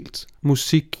helt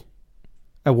musik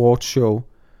awardshow,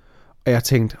 og jeg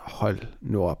tænkte, hold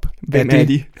nu op. Hvem er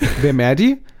de? Hvem er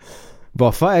de?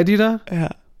 Hvorfor er de der? Ja.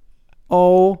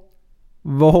 Og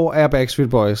hvor er Backstreet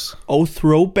Boys? Og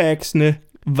throwbacksene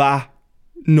var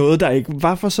noget, der ikke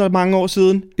var for så mange år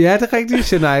siden. Ja, det er rigtigt.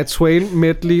 Shania Twain,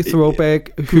 medley, throwback,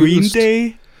 Green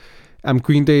Day. Jamen,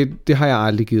 Green Day, det har jeg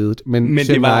aldrig givet. Men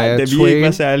det var, da vi ikke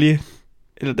var særlige,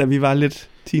 eller da vi var lidt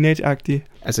teenage-agtige.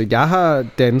 Altså, jeg har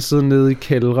danset nede i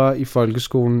kældre i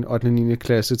folkeskolen 8. og 9.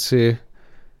 klasse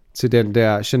til den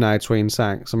der Shania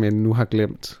Twain-sang, som jeg nu har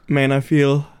glemt. Man I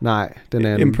Feel. Nej, den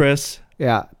anden. Impress.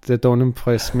 Ja, That Don't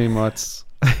Impress Me Much.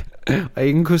 Og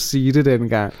ingen kunne sige det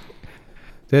dengang.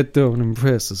 That don't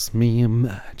impress me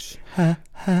much.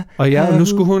 Og ja, nu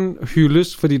skulle hun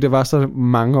hyldes, fordi det var så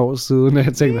mange år siden, at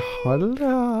jeg tænkte, hold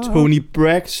da. Tony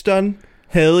Braxton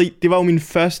havde, det var jo min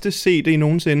første CD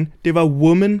nogensinde. Det var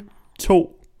Woman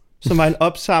 2, som var en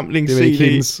opsamling CD. Det var ikke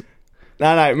hendes.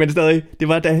 Nej, men stadig. Det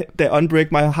var da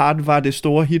Unbreak My Heart var det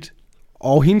store hit.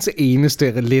 Og hendes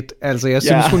eneste lidt. Altså, jeg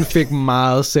synes, hun fik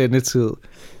meget sendetid.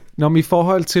 Når i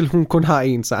forhold til, hun kun har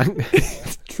én sang.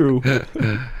 True.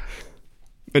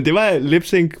 Men det var lip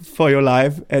sync for your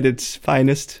life at its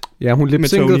finest. Ja, hun lip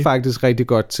syncede faktisk rigtig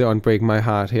godt til Unbreak My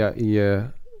Heart her i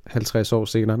 50 år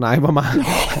senere. Nej, hvor meget?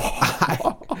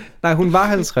 Nej, hun var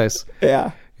 50. Ja.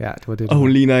 Ja, det var det. Og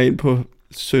hun ligner en på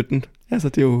 17. Altså,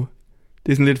 det er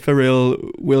sådan lidt Pharrell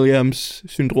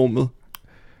Williams-syndromet.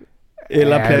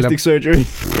 Eller plastic surgery.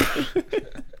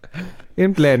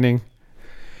 En blanding.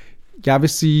 Jeg vil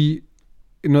sige,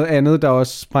 noget andet, der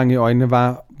også sprang i øjnene,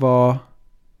 var, hvor...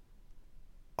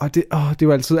 det er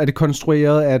jo altid, er det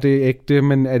konstrueret, er det ægte,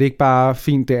 men er det ikke bare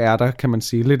fint, det er der, kan man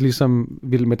sige. Lidt ligesom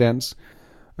Vild med dans.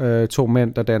 2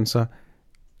 mænd, der danser.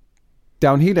 Der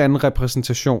er jo en helt anden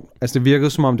repræsentation. Altså, det virkede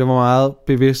som om, det var meget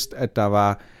bevidst, at der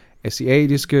var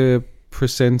asiatiske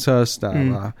presenters,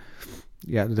 der var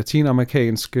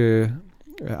latinamerikanske,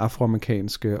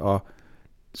 afroamerikanske, og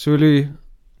selvfølgelig...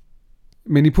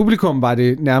 Men i publikum var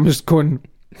det nærmest kun...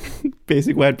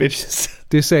 Basic white bitches.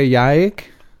 Det sagde jeg ikke,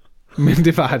 men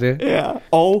det var det. Ja,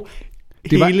 og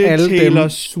det hele Taylor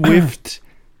Swift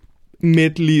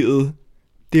medlivet,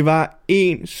 det var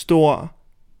en stor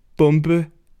bombe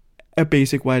af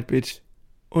Basic White Bitch.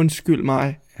 Undskyld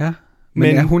mig. Ja,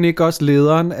 men er hun ikke også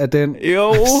lederen af den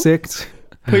sekt?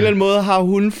 På en eller anden måde har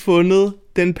hun fundet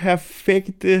den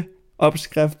perfekte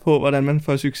opskrift på, hvordan man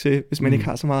får succes, hvis man ikke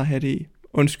har så meget at have det i.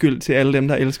 Undskyld til alle dem,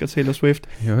 der elsker Taylor Swift.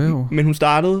 Jo. Men hun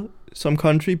startede som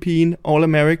country-pigen,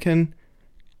 all-American.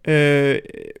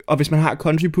 Og hvis man har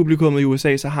country-publikummet i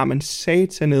USA, så har man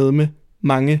satanede med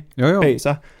mange bag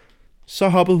sig. Så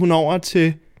hoppede hun over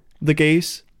til The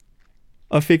Gays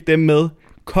og fik dem med.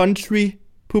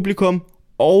 Country-publikum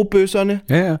og bøsserne.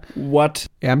 Ja. What?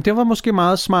 Jamen, det var måske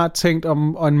meget smart tænkt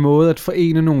om en måde at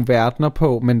forene nogle verdener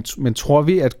på, men tror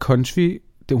vi, at country...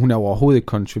 Hun er overhovedet ikke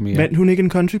country mere. Vandt hun ikke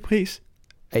en countrypris?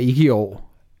 Er ikke i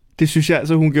år. Det synes jeg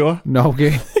altså, hun gjorde. Nå,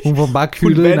 okay. Hun var bare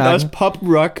kyldet i nakken. Hun vandt også pop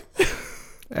rock.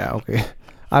 Ja, okay.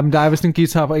 Ej, men der er vist en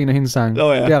guitar på en af hendes sange.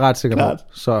 Ja, det er jeg ret sikker på.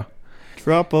 Så.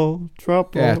 Trouble.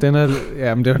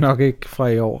 Ja, men det var nok ikke fra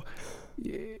i år.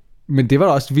 Men det var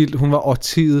også vildt. Hun var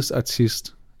årtidets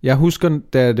artist. Jeg husker,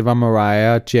 da det var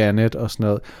Mariah, Janet og sådan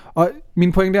noget. Og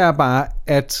min pointe er bare,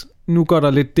 at nu går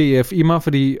der lidt DF i mig,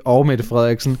 fordi Mette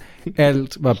Frederiksen,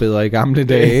 alt var bedre i gamle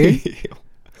dage.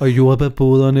 Og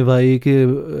jordbærboderne var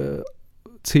ikke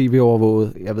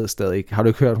tv-overvåget. Jeg ved stadig ikke. Har du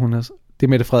ikke hørt, hun er... Det er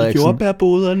Mette Frederiksen.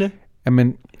 Jordbærboderne?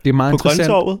 Jamen, det er meget interessant.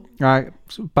 På Grøntorvet? Nej,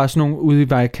 bare sådan nogle ude i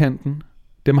vejkanten.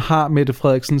 Dem har Mette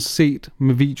Frederiksen set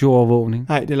med videoovervågning.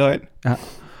 Nej, det er løgn. Ja.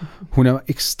 Hun er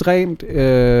ekstremt...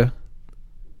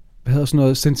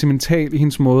 sentimental i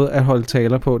hendes måde at holde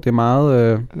taler på. Det er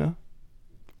meget...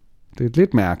 Det er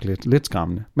lidt mærkeligt, lidt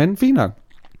skræmmende. Men fint nok.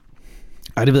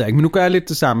 Ej, det ved jeg ikke, men nu gør jeg lidt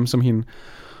det samme som hende.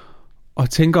 Og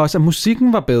tænker også, at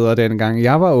musikken var bedre dengang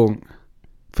jeg var ung.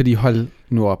 Fordi hold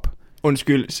nu op.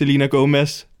 Undskyld, Selena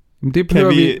Gomez. Men det kan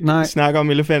vi snakke om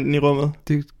elefanten i rummet?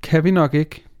 Det kan vi nok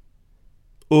ikke.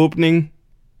 Åbning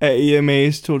af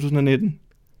EMA's 2019.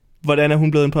 Hvordan er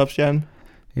hun blevet en popstjerne?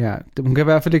 Ja, hun kan i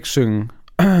hvert fald ikke synge.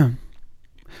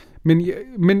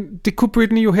 Men det kunne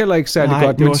Britney jo heller ikke særlig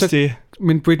godt.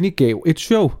 Men Britney gav et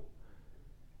show.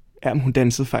 Jamen, hun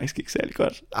dansede faktisk ikke særlig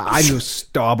godt. Ej, nu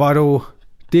stopper du.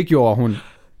 Det gjorde hun.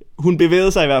 Hun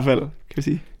bevægede sig i hvert fald, kan vi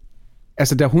sige.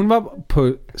 Altså, da hun var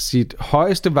på sit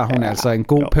højeste, var hun altså en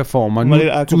god performer. Hun var lidt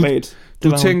akkurat.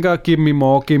 Du tænker, give me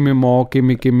more, give me more,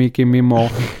 give me more.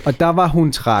 Og der var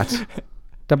hun træt.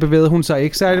 Der bevægede hun sig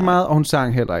ikke særlig meget, og hun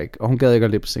sang heller ikke. Og hun gad ikke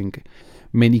at lip-synke.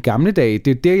 Men i gamle dage,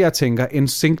 det er det, jeg tænker. En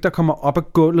synk, der kommer op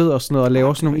af gulvet og sådan noget, og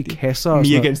laver sådan nogle i kasser og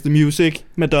sådan noget. Me Against the Music,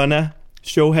 Madonna,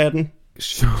 showhatten.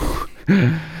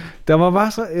 Der var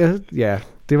bare så... Ja,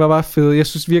 det var bare fedt. Jeg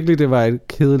synes virkelig, det var et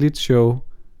kedeligt show.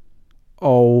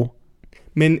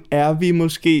 Men er vi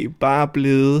måske bare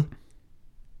blevet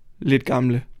lidt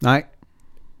gamle? Nej.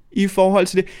 I forhold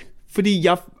til det. Fordi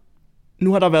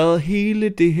nu har der været hele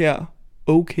det her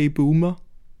okay boomer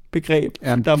begreb,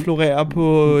 der florerer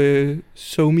på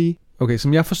SoMe. Okay,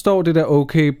 som jeg forstår det der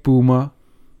okay boomer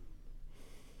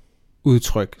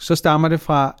udtryk, så stammer det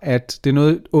fra, at det er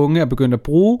noget unge er begyndt at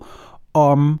bruge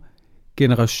om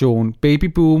generation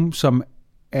babyboom, som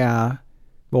er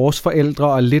vores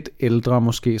forældre og lidt ældre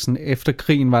måske. Sådan efter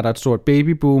krigen var der et stort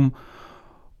babyboom,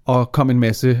 og kom en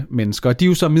masse mennesker. De er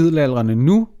jo så middelaldrende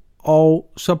nu,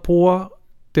 og så bruger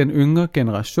den yngre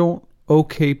generation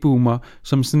okay boomer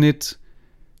som sådan et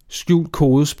skjult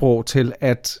kodesprog til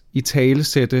at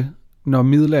italesætte, når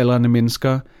middelaldrende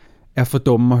mennesker er for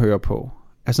dumme at høre på.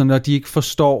 Altså når de ikke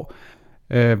forstår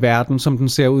verden, som den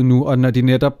ser ud nu, og når de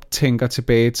netop tænker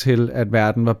tilbage til, at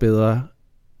verden var bedre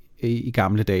i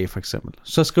gamle dage for eksempel.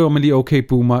 Så skriver man lige okay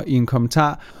boomer i en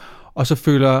kommentar, og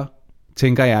så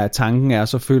tænker jeg, at tanken er,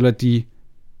 så føler de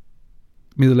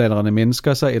middelaldrende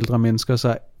mennesker sig, ældre mennesker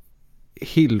sig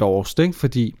helt lost, ikke?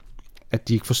 Fordi at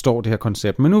de ikke forstår det her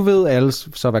koncept. Men nu ved alle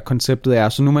så, hvad konceptet er,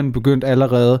 så nu er man begyndt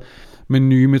allerede med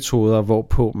nye metoder,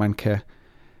 hvorpå man kan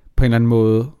på en eller anden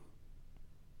måde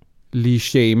lige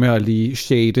shame og lige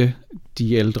shade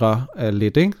de ældre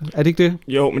lidt, ikke? Er det ikke det?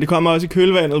 Jo, men det kommer også i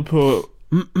kølvandet på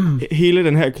hele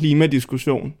den her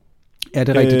klimadiskussion. Ja,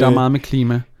 det er rigtigt. Der er meget med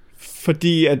klima.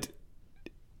 Fordi at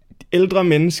ældre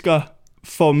mennesker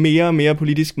får mere og mere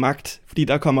politisk magt, fordi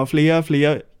der kommer flere og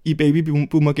flere i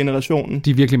babyboomer-generationen.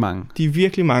 De er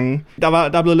virkelig mange. Der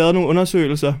er blevet lavet nogle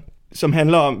undersøgelser, som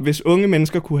handler om, hvis unge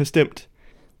mennesker kunne have stemt,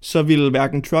 så ville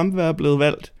hverken Trump være blevet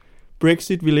valgt,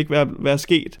 Brexit ville ikke være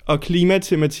sket, og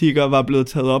klimatematikker var blevet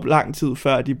taget op lang tid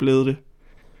før de blev det.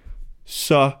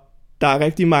 Så der er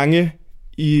rigtig mange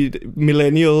i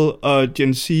millennial og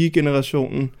Gen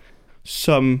Z-generationen,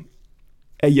 som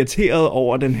er irriteret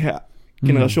over den her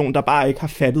generation, der bare ikke har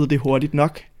fattet det hurtigt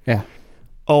nok. Ja.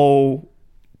 Og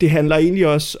det handler egentlig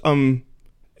også om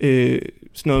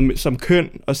sådan noget som køn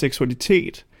og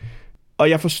seksualitet. Og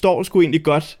jeg forstår sgu egentlig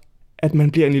godt, at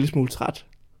man bliver en lille smule træt.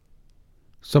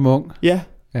 Som ung? Ja.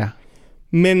 Ja.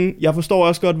 Men jeg forstår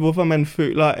også godt, hvorfor man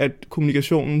føler, at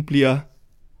kommunikationen bliver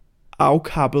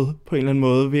afkappet på en eller anden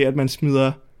måde, ved at man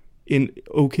smider en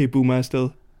okay boomer afsted.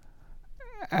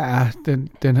 Ja,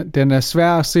 den er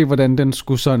svær at se, hvordan den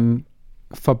skulle sådan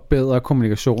forbedre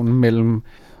kommunikationen mellem,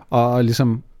 og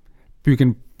ligesom bygge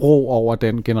en bro over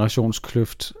den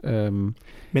generationskløft.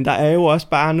 Men der er jo også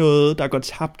bare noget, der går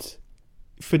tabt,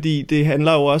 fordi det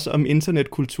handler jo også om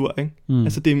internetkultur, ikke?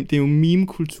 Altså det er jo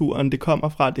meme-kulturen, det kommer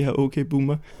fra, det her okay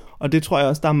boomer. Og det tror jeg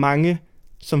også, der er mange,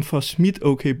 som får smidt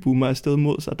okay boomer afsted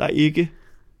mod sig, der ikke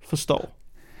forstår.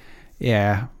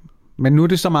 Ja, men nu er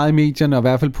det så meget i medierne, og i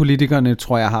hvert fald politikerne,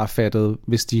 tror jeg, har fattet,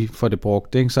 hvis de får det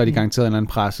brugt, ikke? Så er de garanteret en eller anden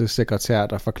pressesekretær,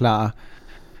 der forklarer,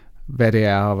 hvad det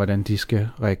er, og hvordan de skal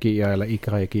reagere eller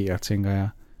ikke reagere, tænker jeg.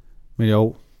 Men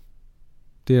jo,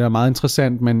 det er meget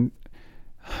interessant, men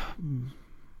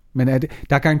er det,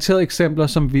 der er garanteret eksempler,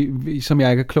 som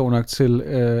jeg ikke er klog nok til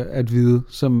at vide,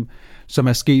 som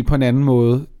er sket på en anden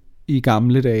måde i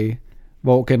gamle dage,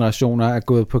 hvor generationer er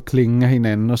gået på klingen af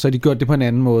hinanden, og så har de gjort det på en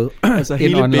anden måde. Altså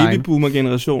hele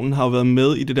babyboomer-generationen har jo været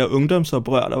med i det der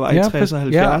ungdomsoprør, der var i 60'erne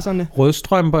og 70'erne. Ja,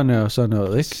 rødstrømperne og sådan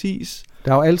noget, ikke? Præcis.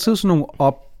 Der er jo altid sådan nogle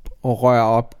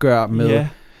opgør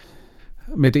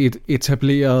med det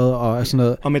etablerede og sådan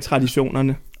noget. Og med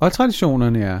traditionerne. Og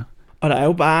traditionerne, ja. Og der er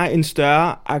jo bare en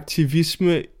større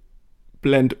aktivisme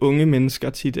blandt unge mennesker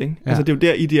tit, ikke? Ja. Altså det er jo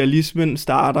der idealismen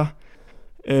starter.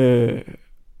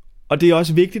 Og det er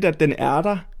også vigtigt, at den er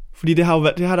der, fordi det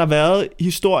har der været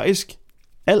historisk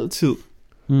altid.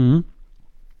 Mhm.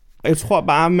 Og jeg tror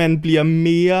bare, man bliver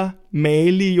mere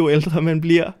malig, jo ældre man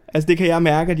bliver. Altså det kan jeg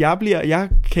mærke, at jeg bliver. Jeg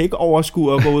kan ikke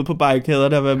overskue at gå ud på barrikader,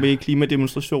 der var med i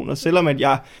klimademonstrationer, selvom at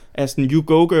jeg er sådan, you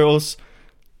go girls.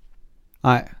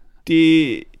 Nej.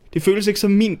 Det føles ikke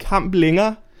som min kamp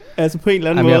længere, altså på en eller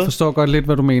anden måde. Jeg forstår godt lidt,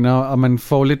 hvad du mener, og man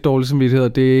får lidt dårlig samvittighed,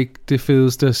 og det er ikke det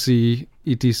fedeste at sige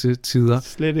i disse tider.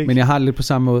 Slet ikke. Men jeg har det lidt på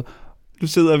samme måde. Nu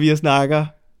sidder vi og snakker,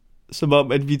 som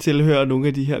om, at vi tilhører nogle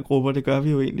af de her grupper. Det gør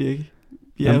vi jo egentlig ikke.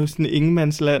 Vi er jo sådan en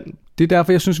ingenmandsland. Det er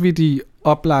derfor, jeg synes, vi er de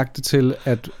oplagte til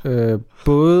at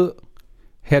både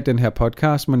have den her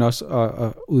podcast, men også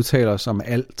at udtale os om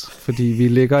alt. Fordi vi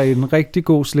ligger i en rigtig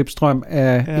god slipstrøm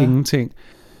af ingenting.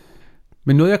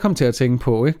 Men noget, jeg kom til at tænke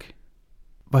på, ikke?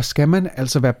 Hvor skal man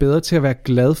altså være bedre til at være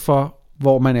glad for,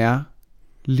 hvor man er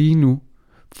lige nu?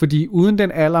 Fordi uden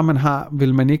den alder, man har,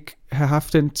 vil man ikke have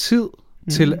haft den tid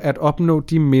til at opnå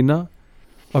de minder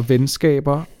og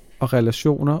venskaber og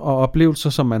relationer og oplevelser,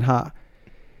 som man har.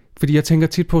 Fordi jeg tænker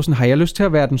tit på sådan, har jeg lyst til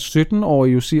at være den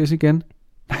 17-årige Josias igen?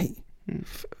 Nej.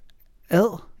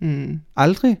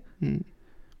 Aldrig.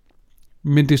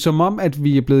 Men det er som om, at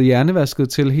vi er blevet hjernevasket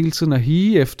til hele tiden at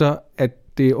hige efter,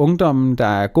 at det er ungdommen, der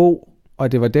er god,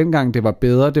 og det var dengang, det var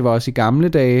bedre, det var også i gamle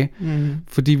dage,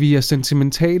 fordi vi er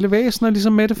sentimentale væsener,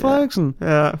 ligesom Mette Frederiksen,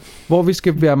 hvor vi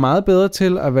skal være meget bedre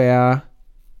til at være,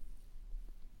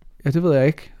 det ved jeg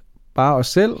ikke, bare os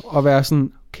selv, og være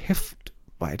sådan, kæft,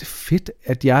 hvor er det fedt,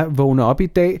 at jeg vågner op i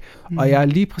dag, og jeg er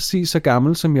lige præcis så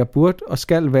gammel, som jeg burde og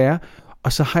skal være,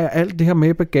 og så har jeg alt det her med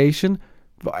i bagagen.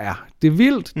 Hvor er det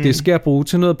vildt. Det skal jeg bruge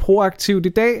til noget proaktivt i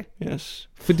dag. Yes.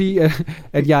 Fordi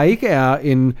at jeg ikke er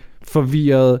en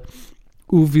forvirret,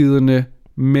 uvidende,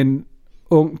 men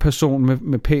ung person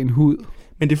med pæn hud.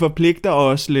 Men det forpligter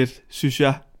også lidt, synes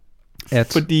jeg.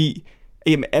 Fordi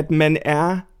at man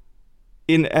er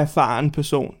en erfaren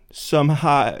person, som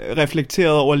har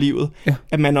reflekteret over livet,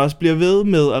 at man også bliver ved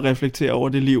med at reflektere over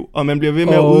det liv, og man bliver ved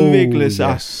med at udvikle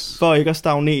sig, for ikke at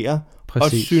stagnere.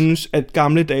 Præcis. Og synes, at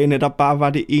gamle dage netop bare var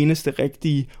det eneste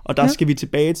rigtige, og der skal vi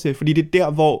tilbage til, fordi det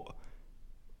er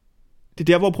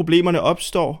der, hvor problemerne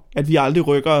opstår, at vi aldrig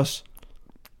rykker os.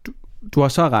 Du har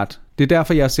så ret. Det er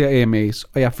derfor, jeg ser AMAs,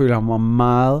 og jeg føler mig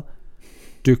meget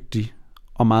dygtig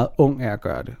og meget ung af at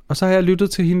gøre det. Og så har jeg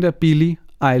lyttet til hende der Billie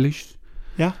Eilish,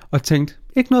 og tænkt,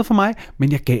 ikke noget for mig,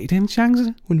 men jeg gav det en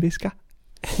chance. Hun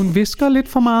visker lidt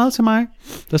for meget til mig.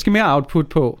 Der skal mere output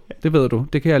på, det ved du.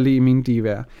 Det kan jeg lide i mine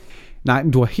divaer. Nej,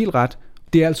 men du har helt ret.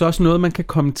 Det er altså også noget, man kan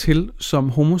komme til som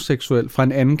homoseksuel fra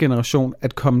en anden generation,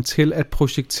 at komme til at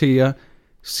projektere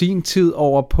sin tid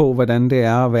over på, hvordan det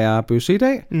er at være bøsse i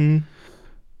dag.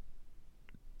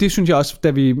 Det synes jeg også,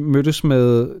 da vi mødtes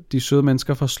med de søde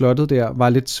mennesker fra slottet der, var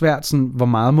lidt svært sådan, hvor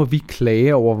meget må vi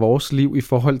klage over vores liv i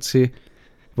forhold til,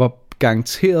 hvor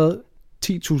garanteret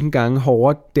 10.000 gange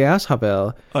hårdere deres har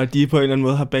været. Og de på en eller anden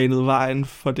måde har banet vejen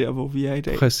for der, hvor vi er i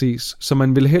dag. Præcis. Så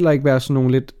man vil heller ikke være sådan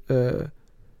nogle lidt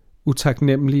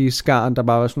utaknemmelige skaren, der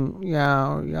bare var sådan,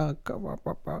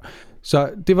 Så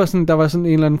det var sådan, der var sådan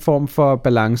en eller anden form for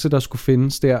balance, der skulle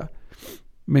findes der.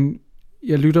 Men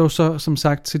jeg lytter jo så, som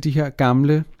sagt, til de her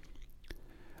gamle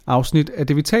afsnit af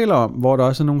det, vi taler om, hvor der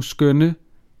også er nogle skønne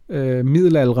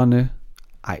middelaldrende,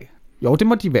 det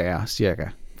må de være, cirka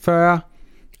 40.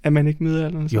 Er man ikke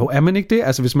middelalderen? Jo, er man ikke det?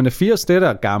 Altså, hvis man er 80, det er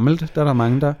der gammelt. Der er der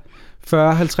mange, der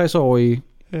 40-50-årige,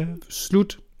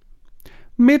 slut,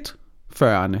 midt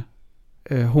 40'erne,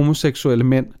 homoseksuelle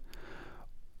mænd.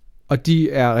 Og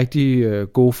de er rigtig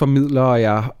gode formidlere, og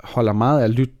jeg holder meget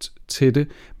af lyt til det.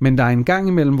 Men der er en gang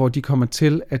imellem, hvor de kommer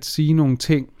til at sige nogle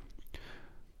ting,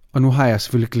 og nu har jeg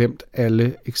selvfølgelig glemt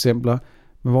alle eksempler,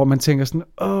 men hvor man tænker sådan,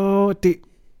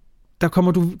 der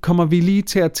kommer vi lige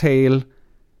til at tale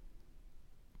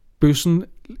bøssen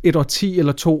et år 10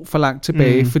 eller 2 for langt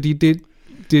tilbage, fordi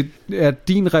det er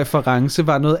din reference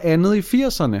var noget andet i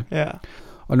 80'erne. Ja.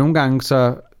 Og nogle gange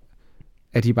så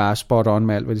er de bare spot on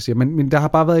med alt, hvad de siger. Men der har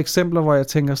bare været eksempler, hvor jeg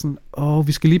tænker sådan,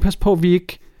 vi skal lige passe på, at vi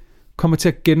ikke kommer til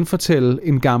at genfortælle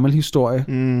en gammel historie.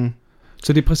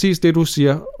 Så det er præcis det, du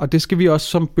siger. Og det skal vi også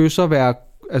som bøsser være,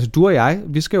 altså du og jeg,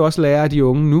 vi skal jo også lære af de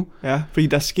unge nu. Ja, fordi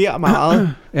der sker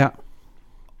meget. Ja.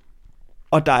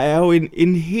 Og der er jo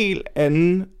en helt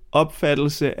anden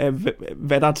opfattelse af,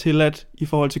 hvad der er tilladt i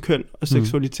forhold til køn og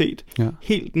seksualitet.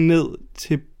 Helt ned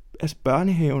til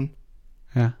børnehaven.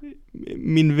 Ja.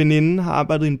 Min veninde har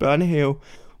arbejdet i en børnehave,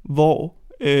 hvor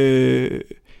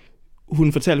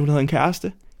hun fortalte, hun havde en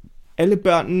kæreste. Alle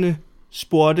børnene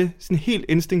spurgte sådan helt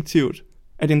instinktivt,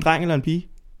 er det en dreng eller en pige?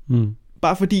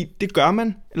 Bare fordi det gør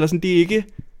man. Eller sådan,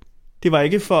 det var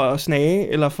ikke for at snage,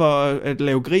 eller for at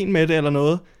lave grin med det, eller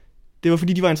noget. Det var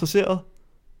fordi, de var interesserede.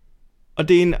 Og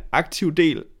det er en aktiv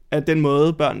del af den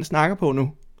måde, børnene snakker på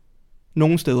nu.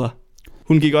 Nogle steder.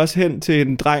 Hun gik også hen til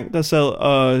en dreng, der sad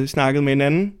og snakkede med en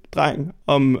anden dreng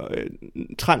om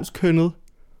transkønnet.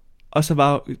 Og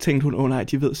så tænkte hun, nej,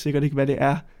 de ved sikkert ikke, hvad det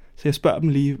er. Så jeg spørger dem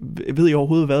lige, ved I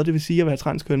overhovedet, hvad det vil sige at være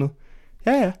transkønnet?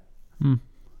 Ja.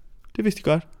 Det vidste de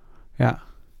godt. Ja.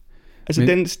 Altså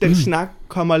den snak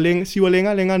siver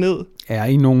længere og længere ned. Ja,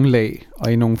 i nogle lag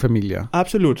og i nogle familier.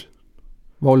 Absolut.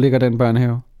 Hvor ligger den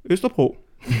børnehave? Østerbro.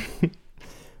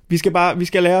 Vi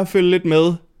skal lære at følge lidt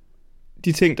med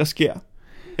de ting, der sker,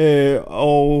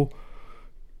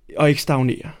 og ikke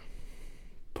stagnere.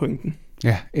 Pointen.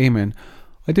 Ja, amen.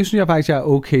 Og det synes jeg faktisk, jeg er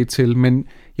okay til, men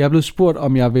jeg er blevet spurgt,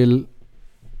 om jeg vil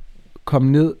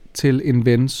komme ned til en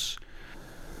vens,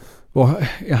 hvor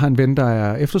jeg har en ven, der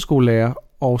er efterskolelærer,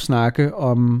 og snakke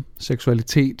om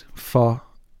seksualitet for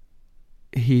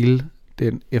hele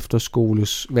den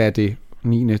efterskoles, hvad er det,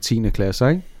 9. og 10. klasser,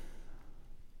 ikke?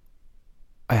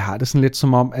 Og jeg har det sådan lidt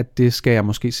som om, at det skal jeg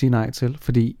måske sige nej til,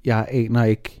 fordi jeg aner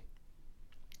ikke.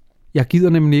 Jeg gider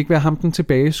nemlig ikke være ham den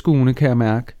tilbageskuende, kan jeg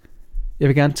mærke. Jeg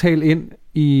vil gerne tale ind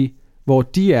i, hvor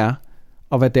de er,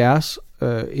 og hvad deres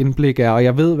indblik er. Og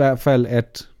jeg ved i hvert fald,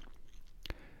 at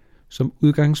som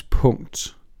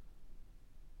udgangspunkt,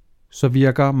 så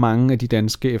virker mange af de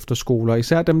danske efterskoler,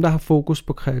 især dem, der har fokus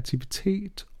på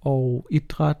kreativitet og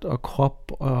idræt og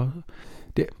krop. Og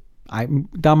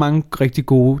der er mange rigtig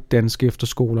gode danske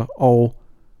efterskoler, og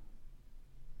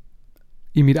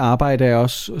i mit arbejde er jeg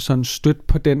også sådan stødt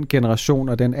på den generation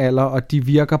og den alder, og de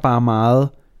virker bare meget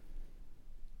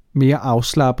mere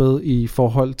afslappet i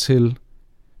forhold til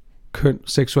køn,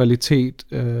 seksualitet,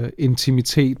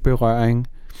 intimitet, berøring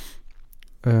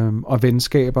og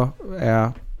venskaber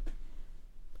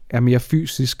er mere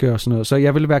fysiske og sådan noget. Så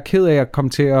jeg ville være ked af at komme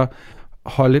til at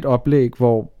holde et oplæg,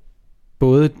 hvor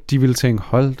både de ville tænke,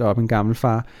 hold da op en gammel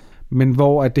far, men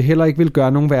hvor at det heller ikke vil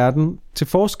gøre nogen verden til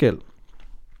forskel.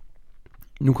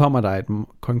 Nu kommer der et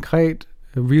konkret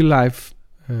real life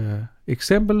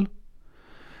eksempel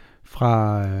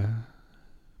fra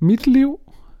mit liv.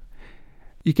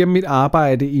 Igennem mit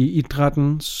arbejde i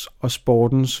idrættens og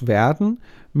sportens verden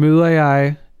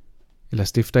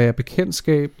stifter jeg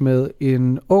bekendtskab med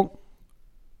en ung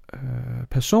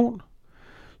person,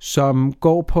 som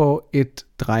går på et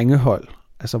drengehold.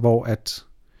 Altså hvor at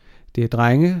det er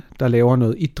drenge, der laver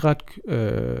noget idræt,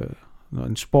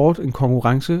 en sport, en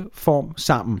konkurrenceform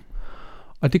sammen.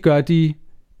 Og det gør de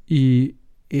i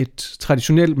et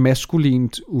traditionelt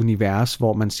maskulint univers,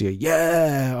 hvor man siger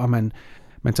yeah, og man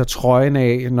tager trøjen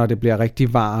af, når det bliver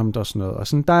rigtig varmt og sådan noget. Og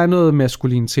sådan, der er noget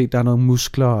maskulinitet, der er noget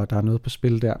muskler, og der er noget på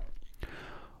spil der.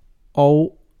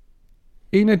 Og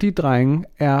en af de drenge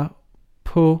er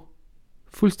på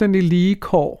fuldstændig lige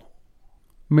kår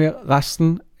med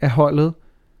resten af holdet,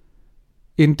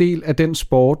 en del af den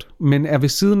sport, men er ved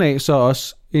siden af så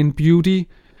også en beauty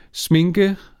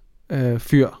sminke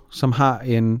fyr, som har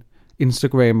en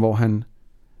Instagram, hvor han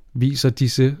viser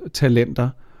disse talenter.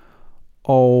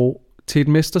 Og til et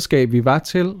mesterskab, vi var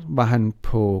til, var han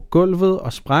på gulvet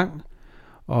og sprang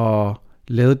og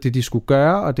lavede det, de skulle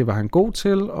gøre, og det var han god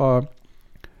til.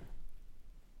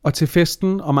 Og til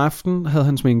festen om aftenen havde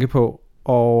han sminke på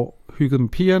og hyggede med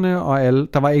pigerne og alle.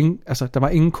 Der var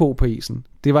ingen ko på isen.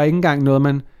 Det var ikke engang noget,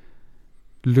 man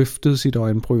løftede sit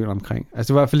øjenbryn omkring.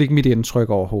 Altså det var i hvert fald ikke mit indtryk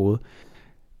overhovedet.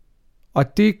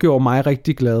 Og det gjorde mig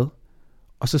rigtig glad.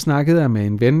 Og så snakkede jeg med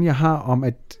en ven, jeg har, om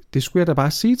at det skulle jeg da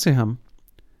bare sige til ham.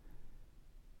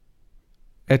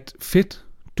 At fedt,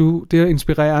 det er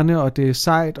inspirerende, og det er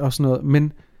sejt og sådan noget,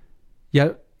 men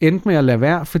jeg endte med at lade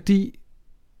være, fordi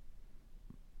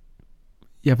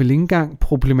jeg vil ikke engang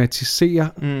problematisere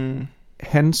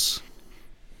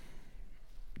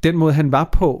den måde han var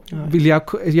på.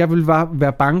 Jeg vil bare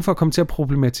være bange for at komme til at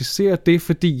problematisere det,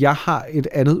 fordi jeg har et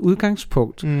andet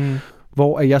udgangspunkt,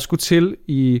 hvor jeg skulle til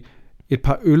i et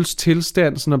par øls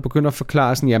tilstand, sådan at begynde at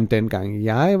forklare sådan, jamen dengang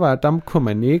jeg var, der kunne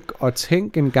man ikke, og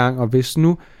tænk en gang, og hvis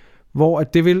nu, hvor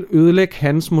at det vil ødelægge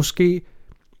hans måske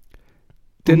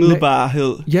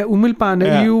umiddelbarhed. Ja, umiddelbar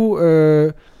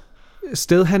naive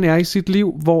sted, han er i sit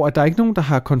liv, hvor at der er ikke nogen, der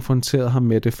har konfronteret ham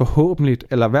med det, forhåbentlig,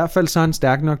 eller i hvert fald så er han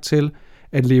stærk nok til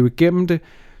at leve igennem det,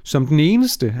 som den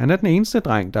eneste. Han er den eneste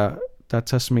dreng, der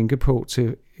tager sminke på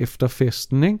til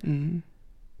efterfesten, ikke? Mm.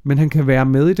 Men han kan være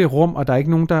med i det rum, og der er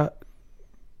ikke nogen,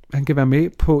 han kan være med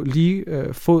på lige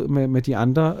fod med de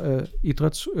andre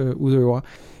idrætsudøvere.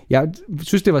 Jeg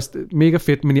synes, det var mega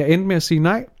fedt, men jeg endte med at sige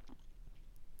nej.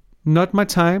 Not my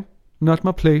time, not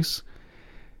my place.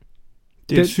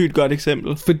 Det er et sygt godt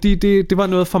eksempel. Fordi det var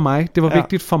noget for mig. Det var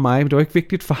vigtigt for mig, men det var ikke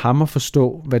vigtigt for ham at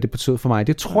forstå, hvad det betød for mig.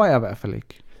 Det tror jeg i hvert fald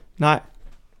ikke. Nej.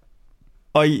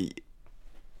 Og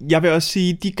jeg vil også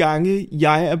sige, de gange,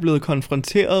 jeg er blevet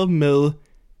konfronteret med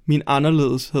min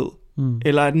anderledeshed,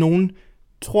 eller at nogen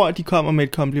tror, at de kommer med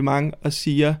et kompliment og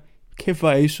siger, kæft, hvor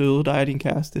er I søde, der er din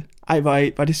kæreste. Ej,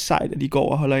 var det sejt, at I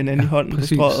går og holder hinanden i hånden på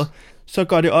strøget. Så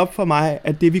går det op for mig,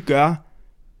 at det vi gør,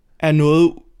 er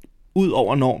noget ud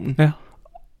over normen. Ja.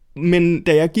 Men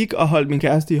da jeg gik og holdt min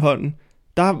kæreste i hånden,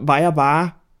 der var jeg bare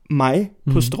mig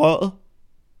på strøget,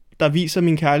 der viser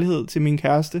min kærlighed til min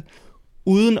kæreste,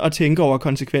 uden at tænke over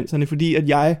konsekvenserne, fordi at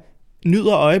jeg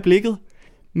nyder øjeblikket.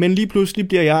 men lige pludselig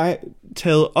bliver jeg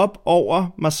taget op over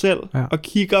mig selv og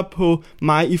kigger på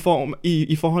mig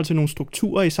i forhold til nogle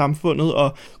strukturer i samfundet,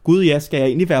 og gud ja, skal jeg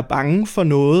egentlig være bange for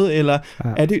noget, eller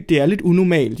er det er lidt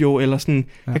unormalt jo, eller sådan,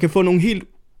 jeg kan få nogle helt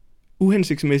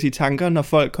uhensigtsmæssige tanker, når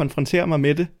folk konfronterer mig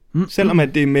med det, selvom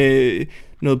at det er med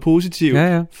noget positivt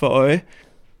for øje.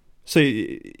 Så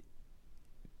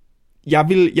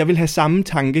jeg vil have samme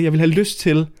tanke, jeg vil have lyst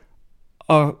til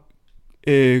at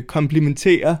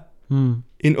komplimentere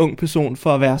en ung person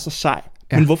for at være så sej.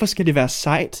 Men hvorfor skal det være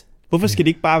sejt? Hvorfor skal det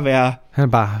ikke bare være... Han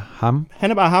er bare ham.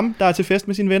 Han er bare ham, der er til fest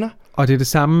med sine venner. Og det er det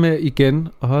samme med igen.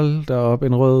 Hold der op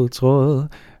en rød tråd.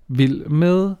 Vild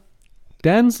med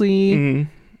dancing.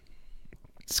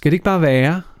 Skal det ikke bare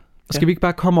være? Skal vi ikke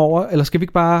bare komme over? Eller skal vi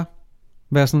ikke bare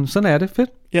være sådan er det, fedt?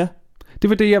 Ja. Det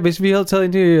var det, hvis vi havde taget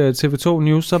ind i TV2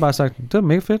 News, så bare sagt, det er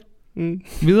mega fedt.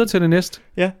 Videre til det næste.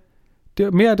 Ja. Det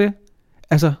er mere af det.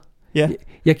 Altså, ja.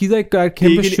 Jeg gider ikke gøre et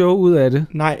kæmpe show ud af det.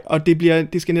 Nej, og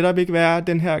det skal netop ikke være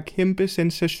den her kæmpe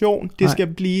sensation. Det skal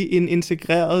blive en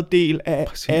integreret del af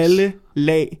alle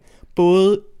lag.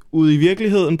 Både ude i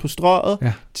virkeligheden på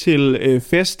strøget, til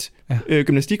fest,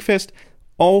 gymnastikfest,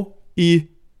 og i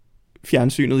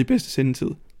fjernsynet i bedste sendetid.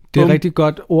 Det er et rigtig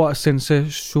godt ord,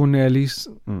 sensationalist.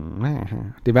 Det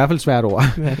er i hvert fald et svært ord.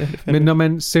 Men når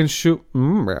man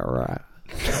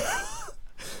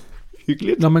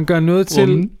hyggeligt. Når man gør noget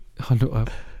til... Hold nu op.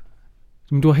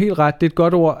 Men du har helt ret. Det er et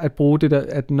godt ord at bruge det der,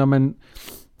 at når man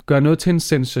gør noget til en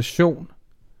sensation,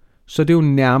 så er det jo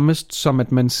nærmest som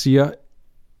at man siger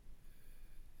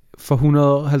for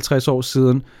 150 år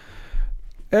siden,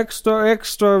 extra,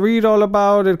 read all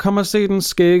about it, kom og se den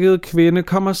skæggede kvinde,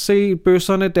 kom og se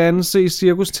bøsserne danse i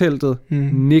cirkusteltet.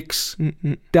 Niks.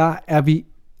 Der er vi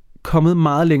kommet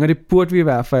meget længere, det burde vi i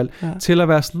hvert fald, til at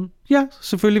være sådan, ja,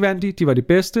 selvfølgelig vandt de var de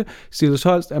bedste, Silas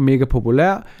Holst er mega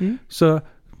populær, så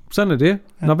sådan er det.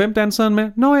 Når hvem danser han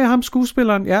med? Nå ja, ham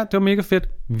skuespilleren, ja, det var mega fedt.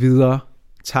 Videre,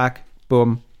 tak,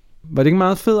 bum. Var det ikke en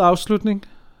meget fed afslutning?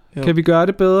 Jo. Kan vi gøre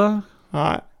det bedre?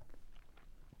 Nej.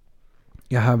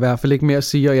 Jeg har i hvert fald ikke mere at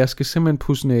sige, og jeg skal simpelthen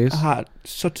pusse næse. Jeg har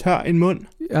så tør en mund.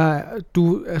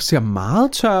 Du ser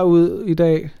meget tør ud i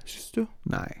dag. Synes du?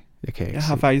 Nej, jeg kan ikke. Jeg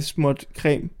har faktisk smurt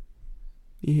creme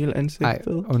i hele ansigtet.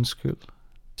 Nej, undskyld.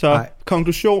 Så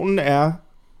konklusionen er...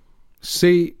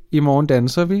 Se, i morgen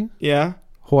danser vi. Ja.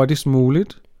 Hurtigst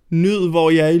muligt. Nyd, hvor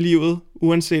I er i livet,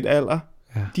 uanset alder.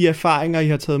 Ja. De erfaringer, I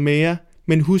har taget med jer.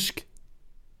 Men husk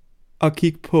at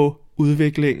kigge på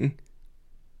udviklingen.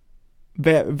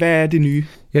 Hvad er det nye?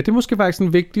 Ja, det er måske faktisk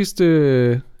den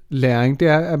vigtigste læring. Det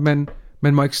er, at man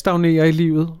må ikke stagnere i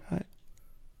livet. Nej.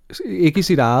 Ikke i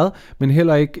sit eget, men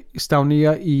heller ikke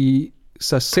stagnere i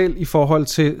sig selv i forhold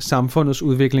til samfundets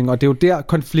udvikling. Og det er jo der,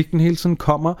 konflikten hele tiden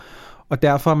kommer. Og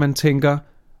derfor man tænker,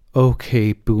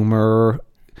 okay, boomer.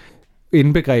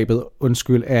 Indbegrebet,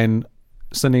 er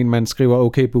sådan en, man skriver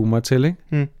okay, boomer til,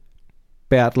 ikke?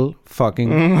 Bertel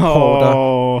fucking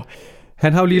Porter.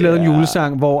 Han har jo lige lavet en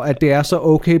julesang, hvor at det er så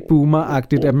okay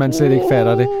boomer-agtigt, at man slet ikke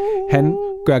fatter det. Han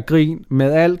gør grin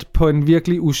med alt på en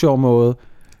virkelig usjov måde.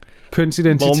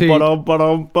 Kønsidentitet,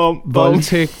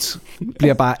 voldtægt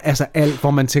bliver bare, altså alt,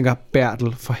 hvor man tænker,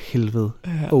 Bertel, for helvede,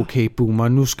 okay boomer,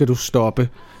 nu skal du stoppe.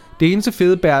 Det eneste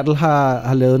fede Bertel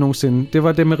har lavet nogensinde, det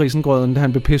var det med risengrøden, da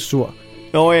han blev pissur.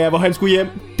 Nå ja, hvor han skulle hjem.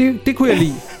 Det kunne jeg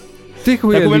lide. Det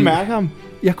kunne jeg kunne mærke ham.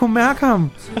 Jeg kunne mærke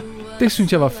ham. Det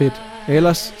synes jeg var fedt.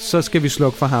 Ellers så skal vi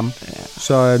slukke for ham.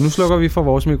 Så nu slukker vi for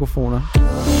vores mikrofoner.